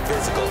wants to be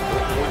physical.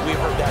 We've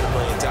heard that a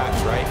million times,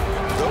 right?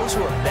 Those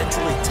who are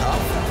mentally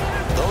tough,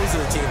 those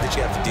are the teams that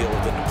you have to deal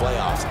with in the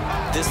playoffs.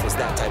 This was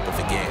that type of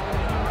a game.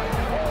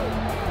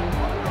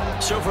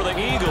 So for the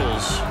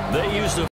Eagles, they used the